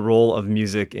enjoy the role of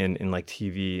music in like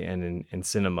TV and in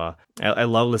cinema. I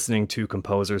love listening to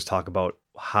composers talk about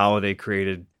how they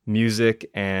created music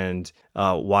and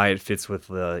why it fits with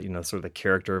the sort of the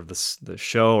character of the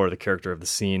show or the character of the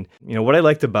scene. What I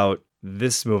liked about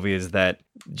this movie is that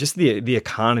just the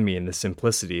economy and the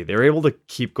simplicity. They were able to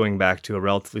keep going back to a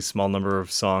relatively small number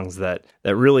of songs that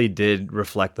really did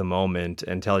reflect the moment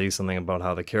and tell you something about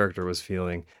how the character was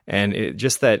feeling. And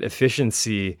just that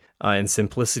efficiency and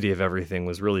simplicity of everything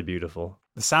was really beautiful.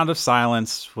 The Sound of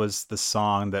Silence was the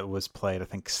song that was played, I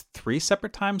think, 3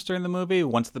 separate times during the movie.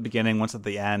 Once at the beginning, once at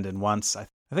the end, and once, I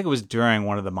I think it was during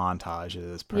one of the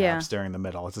montages, perhaps Yeah. during the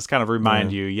middle. It's just kind of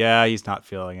remind you, he's not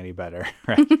feeling any better.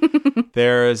 Right?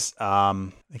 There's,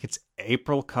 I think it's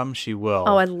April Come She Will.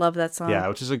 Oh, I love that song. Yeah,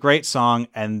 which is a great song.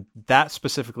 And that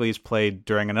specifically is played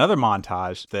during another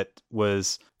montage that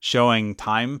was showing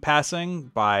time passing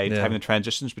by having the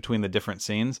transitions between the different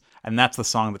scenes. And that's the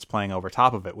song that's playing over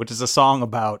top of it, which is a song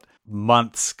about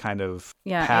months kind of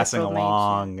passing April, May,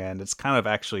 along. And it's kind of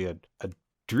actually a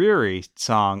dreary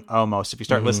song almost if you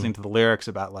start listening to the lyrics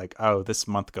about like, oh, this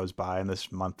month goes by and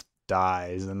this month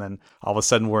dies. And then all of a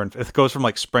sudden it goes from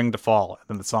like spring to fall and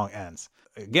then the song ends.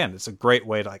 Again, it's a great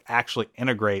way to like actually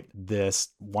integrate this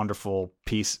wonderful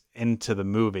piece into the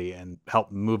movie and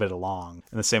help move it along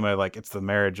in the same way like it's the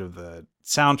marriage of the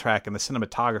soundtrack and the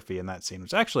cinematography in that scene,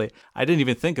 which actually I didn't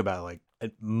even think about. Like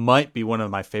it might be one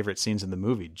of my favorite scenes in the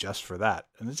movie just for that.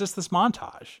 And it's just this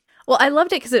montage. Well, I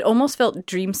loved it because it almost felt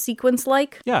dream sequence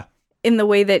like. Yeah. In the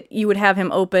way that you would have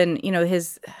him open,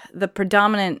 the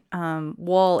predominant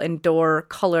wall and door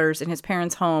colors in his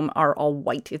parents' home are all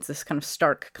white. It's this kind of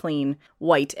stark, clean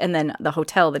white. And then the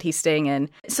hotel that he's staying in.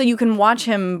 So you can watch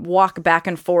him walk back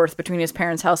and forth between his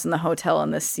parents' house and the hotel in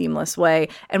this seamless way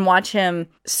and watch him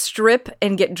strip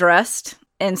and get dressed.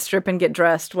 And strip and get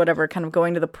dressed, whatever, kind of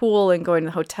going to the pool and going to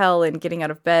the hotel and getting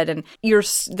out of bed. And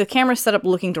the camera's set up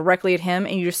looking directly at him,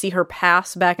 and you just see her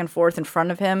pass back and forth in front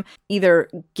of him,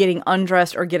 either getting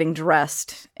undressed or getting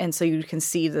dressed. And so you can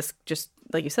see this, just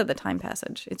like you said, the time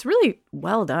passage. It's really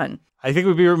well done. I think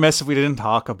we'd be remiss if we didn't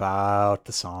talk about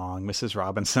the song Mrs.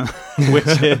 Robinson,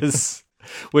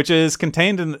 which is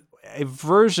contained in a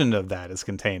version of that is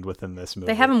contained within this movie.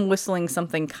 They have him whistling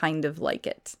something kind of like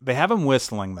it. They have him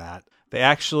whistling that. They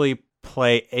actually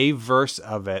play a verse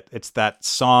of it. It's that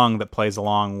song that plays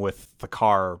along with the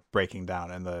car breaking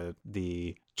down and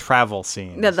the travel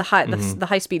scenes. Yeah, the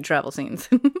high speed travel scenes.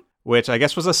 Which I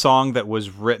guess was a song that was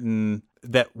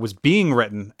being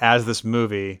written as this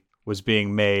movie was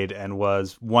being made, and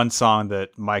was one song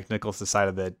that Mike Nichols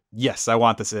decided that, yes, I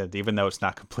want this in, even though it's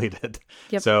not completed.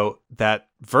 Yep. So that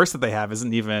verse that they have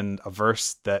isn't even a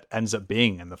verse that ends up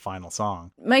being in the final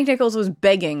song. Mike Nichols was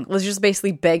just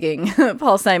basically begging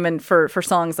Paul Simon for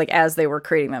songs like as they were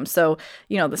creating them. So,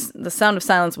 the Sound of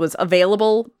Silence was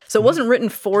available. So it wasn't written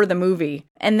for the movie.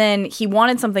 And then he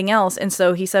wanted something else. And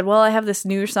so he said, well, I have this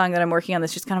new song that I'm working on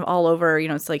that's just kind of all over,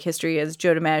 it's like history as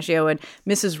Joe DiMaggio and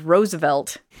Mrs.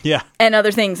 Roosevelt. Yeah. And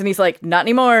other things. And he's like, not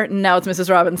anymore. Now it's Mrs.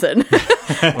 Robinson.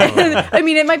 I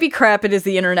mean, it might be crap. It is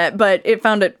the internet, but it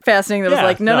found it fascinating. That was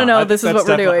like, no, this is what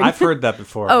we're doing. I've heard that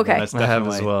before. Okay. That's I have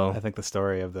as well. I think the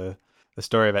story of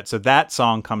it. So that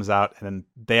song comes out, and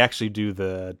they actually do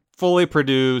the fully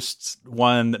produced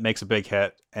one that makes a big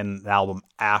hit and an album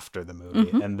after the movie.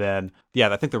 Mm-hmm. And then,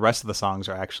 I think the rest of the songs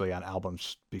are actually on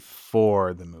albums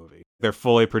before the movie. They're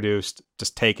fully produced,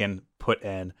 just taken, put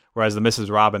in. Whereas the Mrs.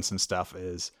 Robinson stuff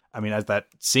is, as that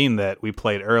scene that we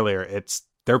played earlier,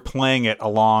 they're playing it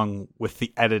along with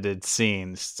the edited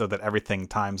scenes so that everything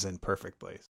times in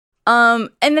perfectly. And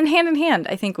then hand in hand,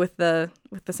 I think with the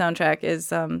soundtrack is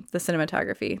the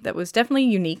cinematography that was definitely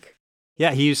unique.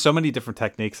 Yeah, he used so many different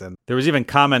techniques, and there was even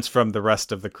comments from the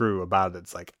rest of the crew about it.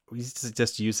 It's like, he's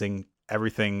just using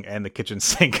everything and the kitchen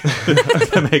sink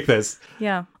to make this.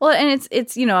 Yeah. Well, and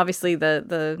it's obviously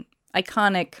the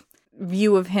iconic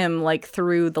view of him like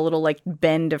through the little like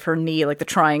bend of her knee, like the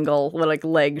triangle like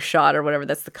leg shot or whatever.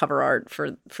 That's the cover art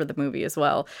for the movie as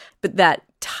well. But that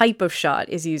type of shot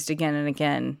is used again and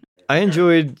again. I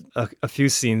enjoyed a few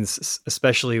scenes,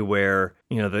 especially where,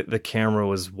 the camera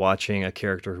was watching a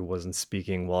character who wasn't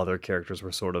speaking while their characters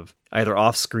were sort of either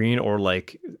off screen or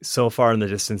like so far in the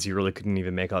distance you really couldn't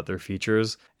even make out their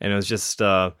features. And it was just,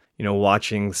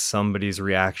 watching somebody's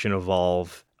reaction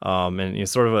evolve. And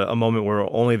sort of a moment where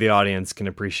only the audience can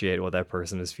appreciate what that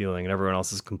person is feeling and everyone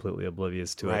else is completely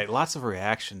oblivious to it. Right, lots of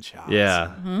reaction shots.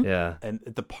 Yeah, Mm-hmm. yeah. And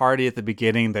at the party at the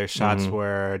beginning, there's shots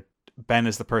where Ben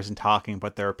is the person talking,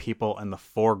 but there are people in the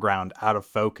foreground out of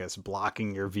focus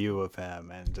blocking your view of him,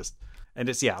 and just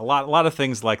a lot of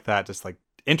things like that. Just like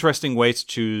interesting ways to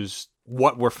choose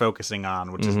what we're focusing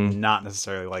on, which is not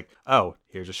necessarily like, oh,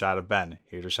 here's a shot of Ben,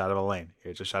 here's a shot of Elaine,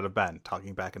 here's a shot of Ben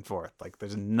talking back and forth. Like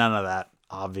there's none of that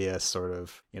obvious sort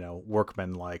of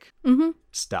workman like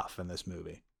stuff in this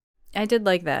movie. I did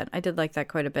like that. I did like that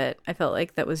quite a bit. I felt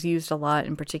like that was used a lot,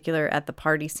 in particular at the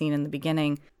party scene in the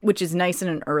beginning, which is nice in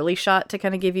an early shot to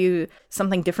kind of give you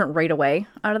something different right away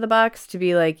out of the box, to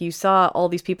be like, you saw all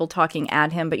these people talking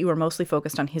at him, but you were mostly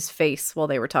focused on his face while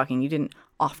they were talking. You didn't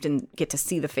often get to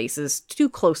see the faces too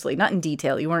closely, not in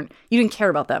detail. You didn't care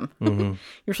about them.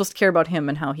 You're supposed to care about him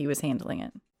and how he was handling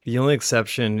it. The only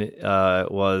exception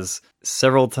was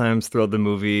several times throughout the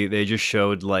movie, they just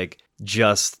showed like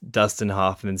just Dustin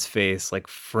Hoffman's face like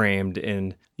framed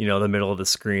in, the middle of the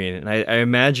screen. And I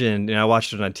imagined, and I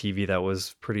watched it on TV that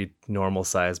was pretty normal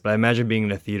size, but I imagine being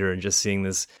in a theater and just seeing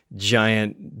this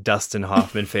giant Dustin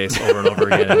Hoffman face over and over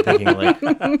again and thinking like,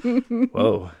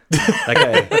 whoa,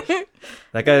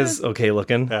 that guy's okay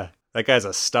looking. Yeah. That guy's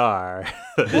a star.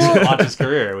 This launched his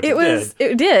career, which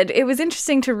It did. It was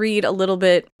interesting to read a little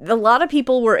bit. A lot of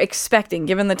people were expecting,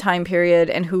 given the time period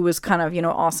and who was kind of,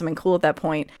 awesome and cool at that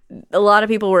point, a lot of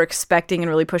people were expecting and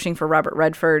really pushing for Robert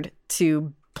Redford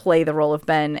to play the role of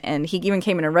Ben, and he even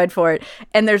came in and read for it.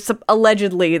 And there's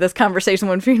allegedly this conversation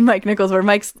between Mike Nichols where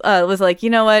Mike was like, you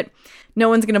know what? No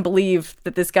one's going to believe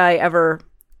that this guy ever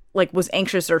was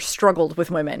anxious or struggled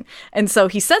with women. And so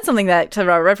he said something that to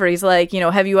Robert Redford. He's like,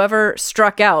 have you ever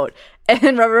struck out?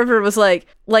 And Robert Redford was like,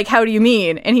 how do you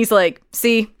mean? And he's like,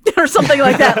 see, or something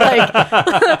like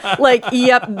that.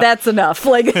 Yep, that's enough.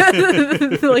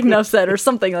 Enough said, or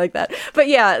something like that. But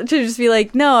yeah, to just be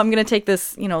like, no, I'm going to take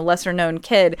this, lesser known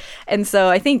kid. And so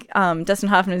I think Dustin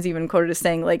Hoffman is even quoted as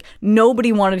saying,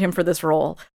 nobody wanted him for this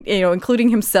role, including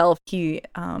himself. He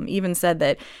even said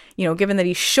that, given that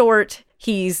he's short,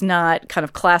 he's not kind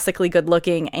of classically good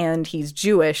looking, and he's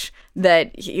Jewish,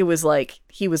 that it was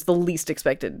he was the least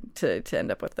expected to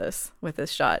end up with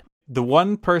this shot. The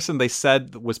one person they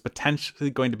said was potentially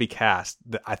going to be cast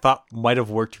that I thought might have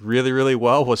worked really, really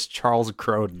well was Charles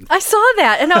Grodin. I saw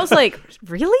that and I was like,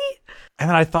 really? And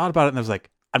then I thought about it and I was like,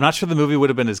 I'm not sure the movie would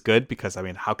have been as good because,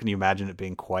 how can you imagine it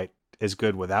being quite as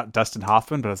good without Dustin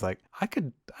Hoffman? But I was like, I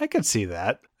could see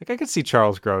that. I could see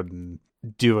Charles Grodin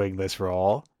doing this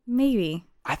role. Maybe.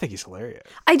 I think he's hilarious.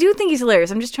 I do think he's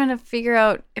hilarious. I'm just trying to figure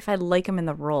out if I like him in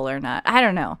the role or not. I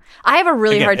don't know. I have a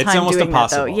really hard time doing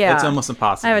impossible. That, though. Yeah, it's almost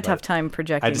impossible. I have a tough time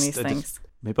projecting these things.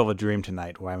 Maybe I'll have a dream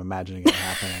tonight where I'm imagining it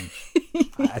happening.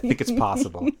 I think it's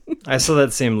possible. I saw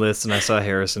that same list and I saw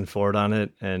Harrison Ford on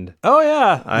it, and oh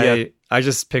yeah, I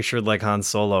just pictured Han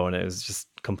Solo, and it was just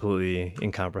completely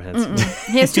incomprehensible.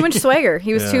 He has too much swagger.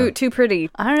 He was too pretty.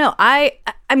 I don't know.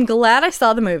 I'm glad I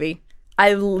saw the movie.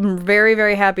 I'm very,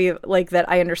 very happy that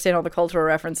I understand all the cultural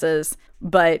references,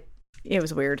 but it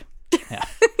was weird. Yeah.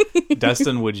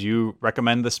 Dustin, would you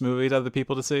recommend this movie to other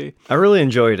people to see? I really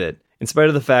enjoyed it, in spite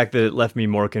of the fact that it left me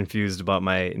more confused about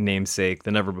my namesake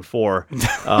than ever before.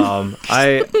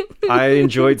 I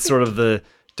enjoyed sort of the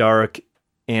dark,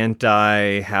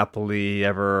 anti-happily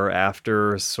ever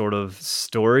after sort of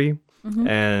story. Mm-hmm.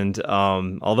 And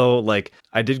although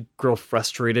I did grow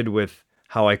frustrated with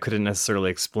how I couldn't necessarily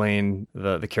explain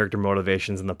the character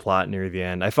motivations and the plot near the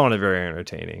end, I found it very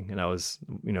entertaining, and I was,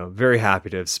 very happy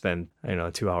to have spent,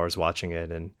 2 hours watching it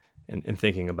and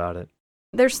thinking about it.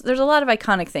 There's a lot of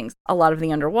iconic things, a lot of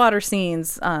the underwater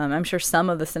scenes. I'm sure some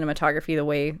of the cinematography, the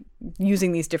way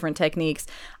using these different techniques,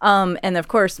 and of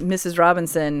course, Mrs.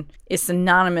 Robinson is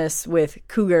synonymous with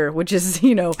cougar, which is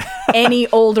any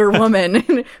older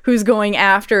woman who's going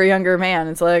after a younger man.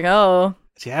 It's like, oh.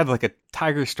 She had a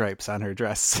tiger stripes on her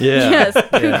dress. Yeah. Yes.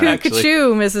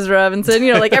 Cuckoo, Mrs. Robinson.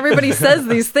 Everybody says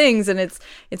these things, and it's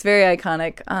very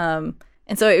iconic.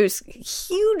 And so it was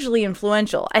hugely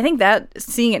influential. I think that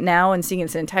seeing it now and seeing it in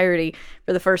its entirety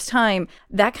for the first time,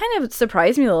 that kind of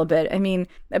surprised me a little bit. I mean,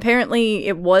 apparently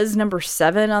it was number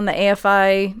 7 on the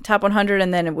AFI Top 100,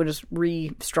 and then it was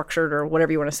restructured, or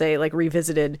whatever you want to say,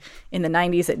 revisited in the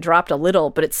 90s. It dropped a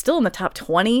little, but it's still in the top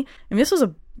 20. I mean, this was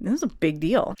a big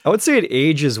deal. I would say it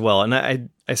ages well, and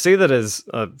I say that as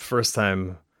a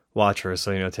first-time watcher,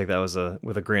 so take that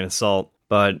with a grain of salt.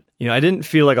 But I didn't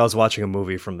feel like I was watching a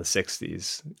movie from the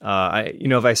 60s.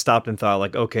 If I stopped and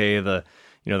thought okay, the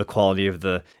quality of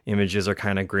the images are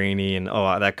kind of grainy, and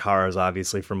that car is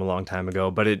obviously from a long time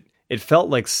ago, but it felt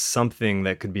like something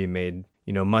that could be made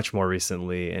much more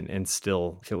recently and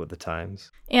still fit with the times.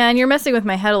 Yeah, and you're messing with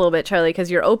my head a little bit, Charlie, because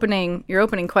your opening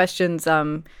questions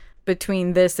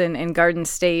between this and Garden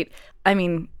State, I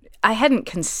mean, I hadn't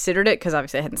considered it because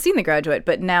obviously I hadn't seen The Graduate,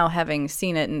 but now having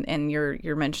seen it and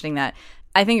you're mentioning that,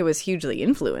 I think it was hugely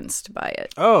influenced by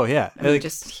it. Oh, yeah. I mean,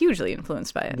 just hugely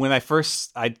influenced by it. When I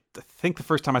think the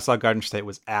first time I saw Garden State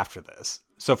was after this.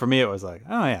 So for me, it was like,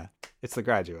 oh, yeah, it's The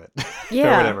Graduate.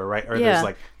 Yeah. Or whatever, right? Or yeah.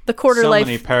 there's the quarter so life,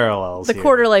 many parallels The here.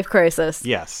 quarter life crisis.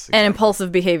 Yes. Exactly. And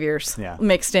impulsive behaviors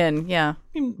mixed in, yeah.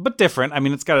 But different. I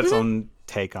mean, it's got its own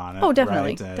take on it. Oh,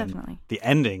 definitely. Right? Definitely. The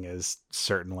ending is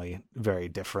certainly very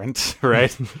different,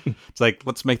 right? It's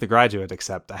let's make The Graduate,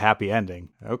 except a happy ending.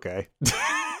 Okay.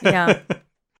 Yeah.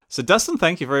 So, Dustin,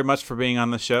 thank you very much for being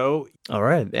on the show. All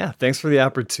right. Yeah. Thanks for the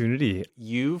opportunity.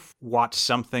 You've watched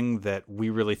something that we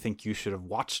really think you should have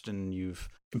watched, and you've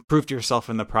improved yourself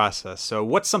in the process. So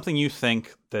what's something you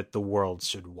think that the world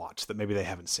should watch that maybe they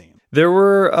haven't seen? There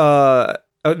were...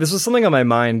 this was something on my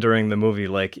mind during the movie.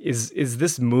 Like, is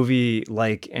this movie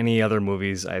like any other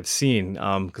movies I've seen?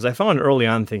 Because I found early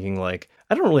on thinking, like,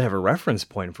 I don't really have a reference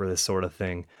point for this sort of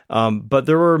thing. But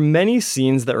there were many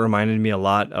scenes that reminded me a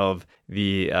lot of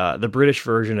the British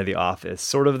version of The Office.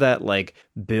 Sort of that, like,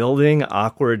 building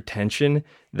awkward tension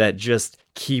that just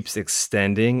keeps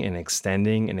extending and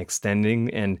extending and extending.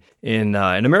 And in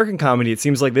American comedy, it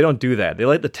seems like they don't do that. They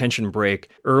let the tension break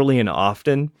early and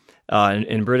often.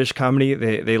 In British comedy,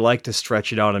 they like to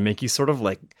stretch it out and make you sort of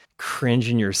like cringe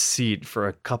in your seat for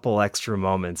a couple extra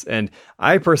moments. And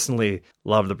I personally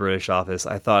love the British Office.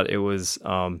 I thought it was,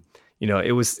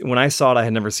 it was, when I saw it, I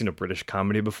had never seen a British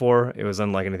comedy before. It was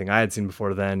unlike anything I had seen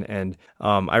before then. And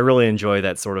I really enjoy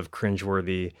that sort of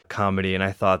cringeworthy comedy. And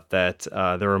I thought that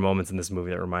there were moments in this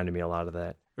movie that reminded me a lot of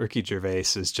that. Ricky Gervais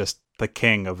is just the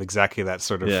king of exactly that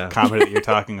sort of comedy that you're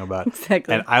talking about.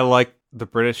 Exactly. And I like the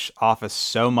British Office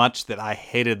so much that I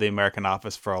hated the American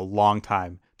Office for a long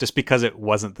time, just because it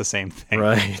wasn't the same thing.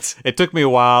 Right. It took me a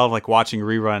while, like watching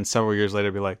reruns several years later,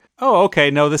 to be like, oh, okay,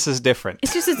 no, this is different.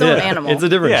 It's just its own animal. It's a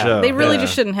different show. They really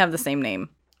just shouldn't have the same name,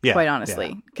 quite honestly.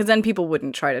 Yeah. Because then people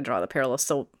wouldn't try to draw the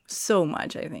parallels so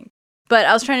much, I think. But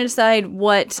I was trying to decide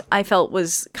what I felt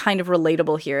was kind of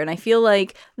relatable here. And I feel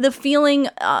like the feeling,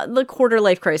 the quarter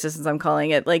life crisis, as I'm calling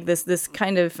it, like this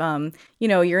kind of,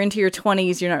 you're into your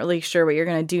 20s, you're not really sure what you're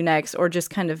going to do next, or just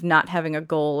kind of not having a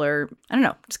goal, or I don't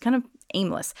know, just kind of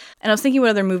aimless. And I was thinking what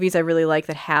other movies I really like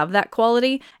that have that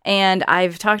quality. And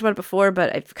I've talked about it before,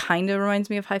 but it kind of reminds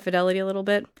me of High Fidelity a little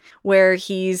bit, where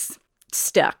he's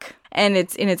stuck. And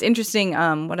it's interesting.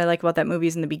 What I like about that movie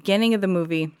is in the beginning of the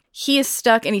movie, he is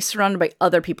stuck and he's surrounded by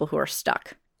other people who are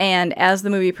stuck. And as the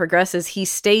movie progresses, he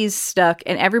stays stuck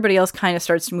and everybody else kind of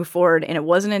starts to move forward. And it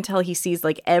wasn't until he sees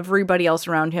like everybody else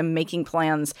around him making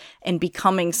plans and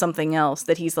becoming something else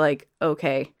that he's like,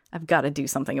 okay, I've got to do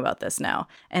something about this now.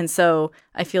 And so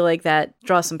I feel like that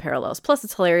draws some parallels. Plus,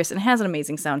 it's hilarious and it has an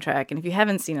amazing soundtrack. And if you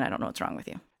haven't seen it, I don't know what's wrong with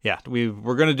you. Yeah,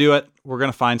 we're going to do it. We're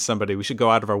going to find somebody. We should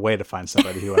go out of our way to find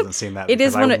somebody who hasn't seen that.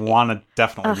 I want to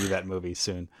definitely do that movie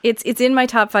soon. It's in my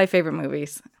top 5 favorite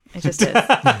movies. It just is.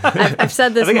 I've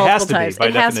said this multiple times.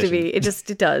 It has to be. It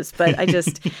does. But I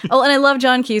just and I love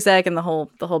John Cusack and the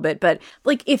whole bit. But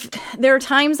like, if there are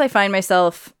times I find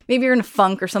myself, maybe you're in a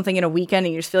funk or something in a weekend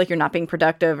and you just feel like you're not being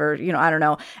productive, or I don't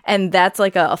know, and that's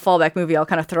like a fallback movie I'll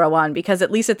kind of throw on, because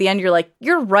at least at the end you're like,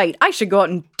 you're right, I should go out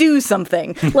and do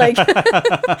something. Like.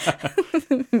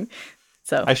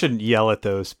 So I shouldn't yell at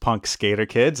those punk skater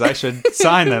kids. I should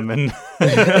sign them and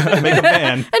make a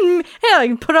band. And yeah, I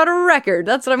can put out a record.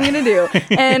 That's what I'm going to do.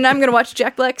 And I'm going to watch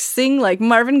Jack Black sing like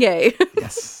Marvin Gaye.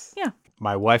 Yes. Yeah.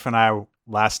 My wife and I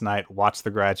last night watched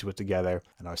The Graduate together,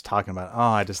 and I was talking about,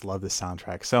 I just love this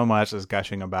soundtrack so much. I was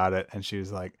gushing about it. And she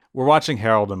was like, we're watching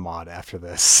Harold and Maude after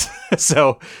this.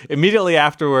 So immediately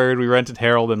afterward, we rented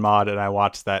Harold and Maude, and I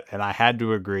watched that. And I had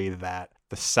to agree that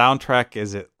the soundtrack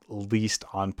is at least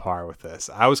on par with this.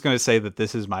 I was going to say that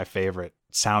this is my favorite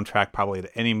soundtrack probably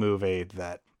to any movie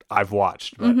that I've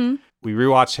watched, but we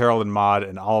rewatched Harold and Maude,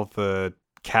 and all of the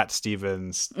Cat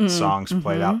Stevens songs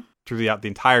played out throughout the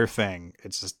entire thing.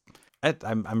 It's just,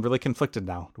 I'm really conflicted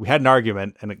now. We had an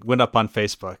argument and it went up on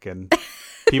Facebook, and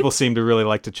people seem to really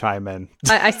like to chime in.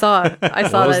 I saw what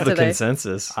that was the today.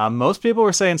 consensus? Most people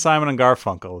were saying Simon and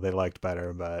Garfunkel they liked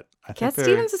better, but I think Cat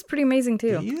Stevens is pretty amazing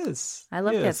too. He is. I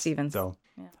love Cat Stevens. So,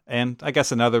 and I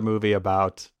guess another movie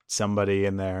about somebody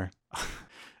in their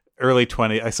early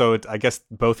 20s. So I guess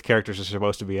both characters are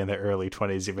supposed to be in their early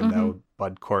 20s, even though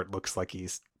Bud Cort looks like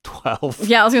he's 12.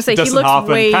 Yeah, I was going to say, Dustin he looks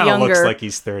Hoffman way kind of younger. looks like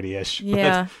he's 30-ish.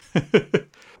 Yeah.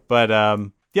 But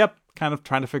yep, kind of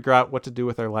trying to figure out what to do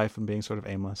with their life and being sort of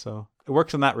aimless. So it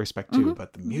works in that respect too,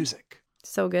 but the music.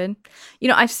 So good.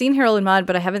 I've seen Harold and Maude,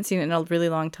 but I haven't seen it in a really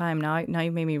long time. Now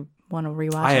you made me want to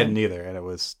rewatch it. I hadn't either, and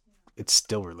it's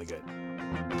still really good.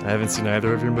 I haven't seen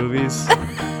either of your movies.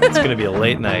 It's going to be a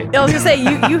late night. I was going to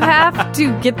say, you have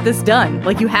to get this done.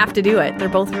 Like, you have to do it. They're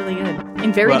both really good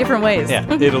in very different ways. Yeah,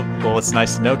 it's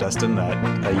nice to know, Dustin,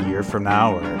 that a year from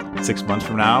now or 6 months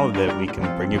from now that we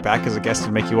can bring you back as a guest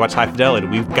and make you watch High Fidelity.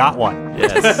 We've got one.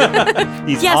 Yes.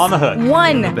 He's on the hook.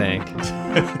 One. In the bank.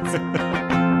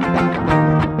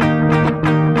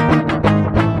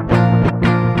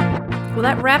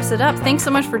 Well, that wraps it up. Thanks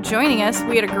so much for joining us.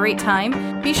 We had a great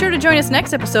time. Be sure to join us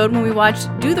next episode when we watch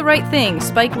Do the Right Thing,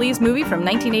 Spike Lee's movie from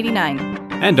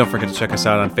 1989. And don't forget to check us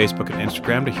out on Facebook and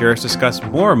Instagram to hear us discuss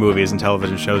more movies and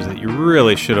television shows that you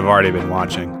really should have already been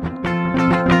watching.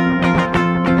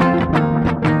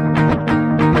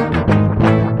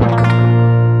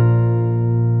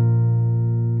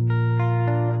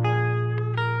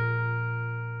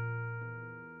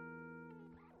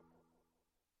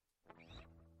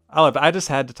 I just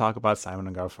had to talk about Simon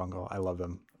and Garfunkel. I love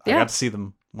them. Yeah. I got to see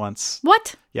them once.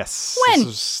 What? Yes. When? This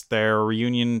was their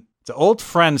reunion, the Old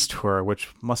Friends tour, which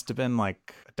must have been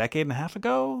like a decade and a half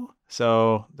ago.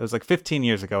 So it was like 15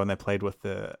 years ago, and they played with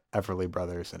the Everly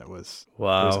Brothers, and it was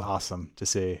awesome to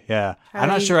see. Yeah. I'm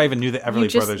not sure I even knew the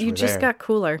Everly Brothers were there. You just got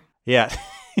cooler. Yeah.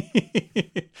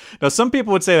 Now, some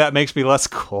people would say that makes me less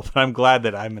cool, but I'm glad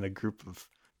that I'm in a group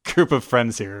of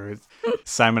friends here with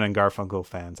Simon and Garfunkel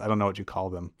fans. I don't know what you call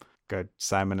them. Good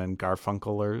Simon and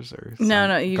Garfunkelers or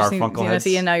no, you just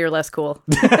see, and now you're less cool.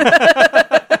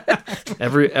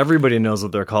 Everybody knows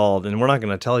what they're called, and we're not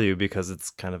going to tell you because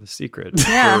it's kind of a secret.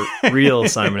 Yeah, for real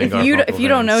Simon and Garfunkel. If you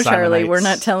don't know, Simonites. Charlie, we're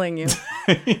not telling you.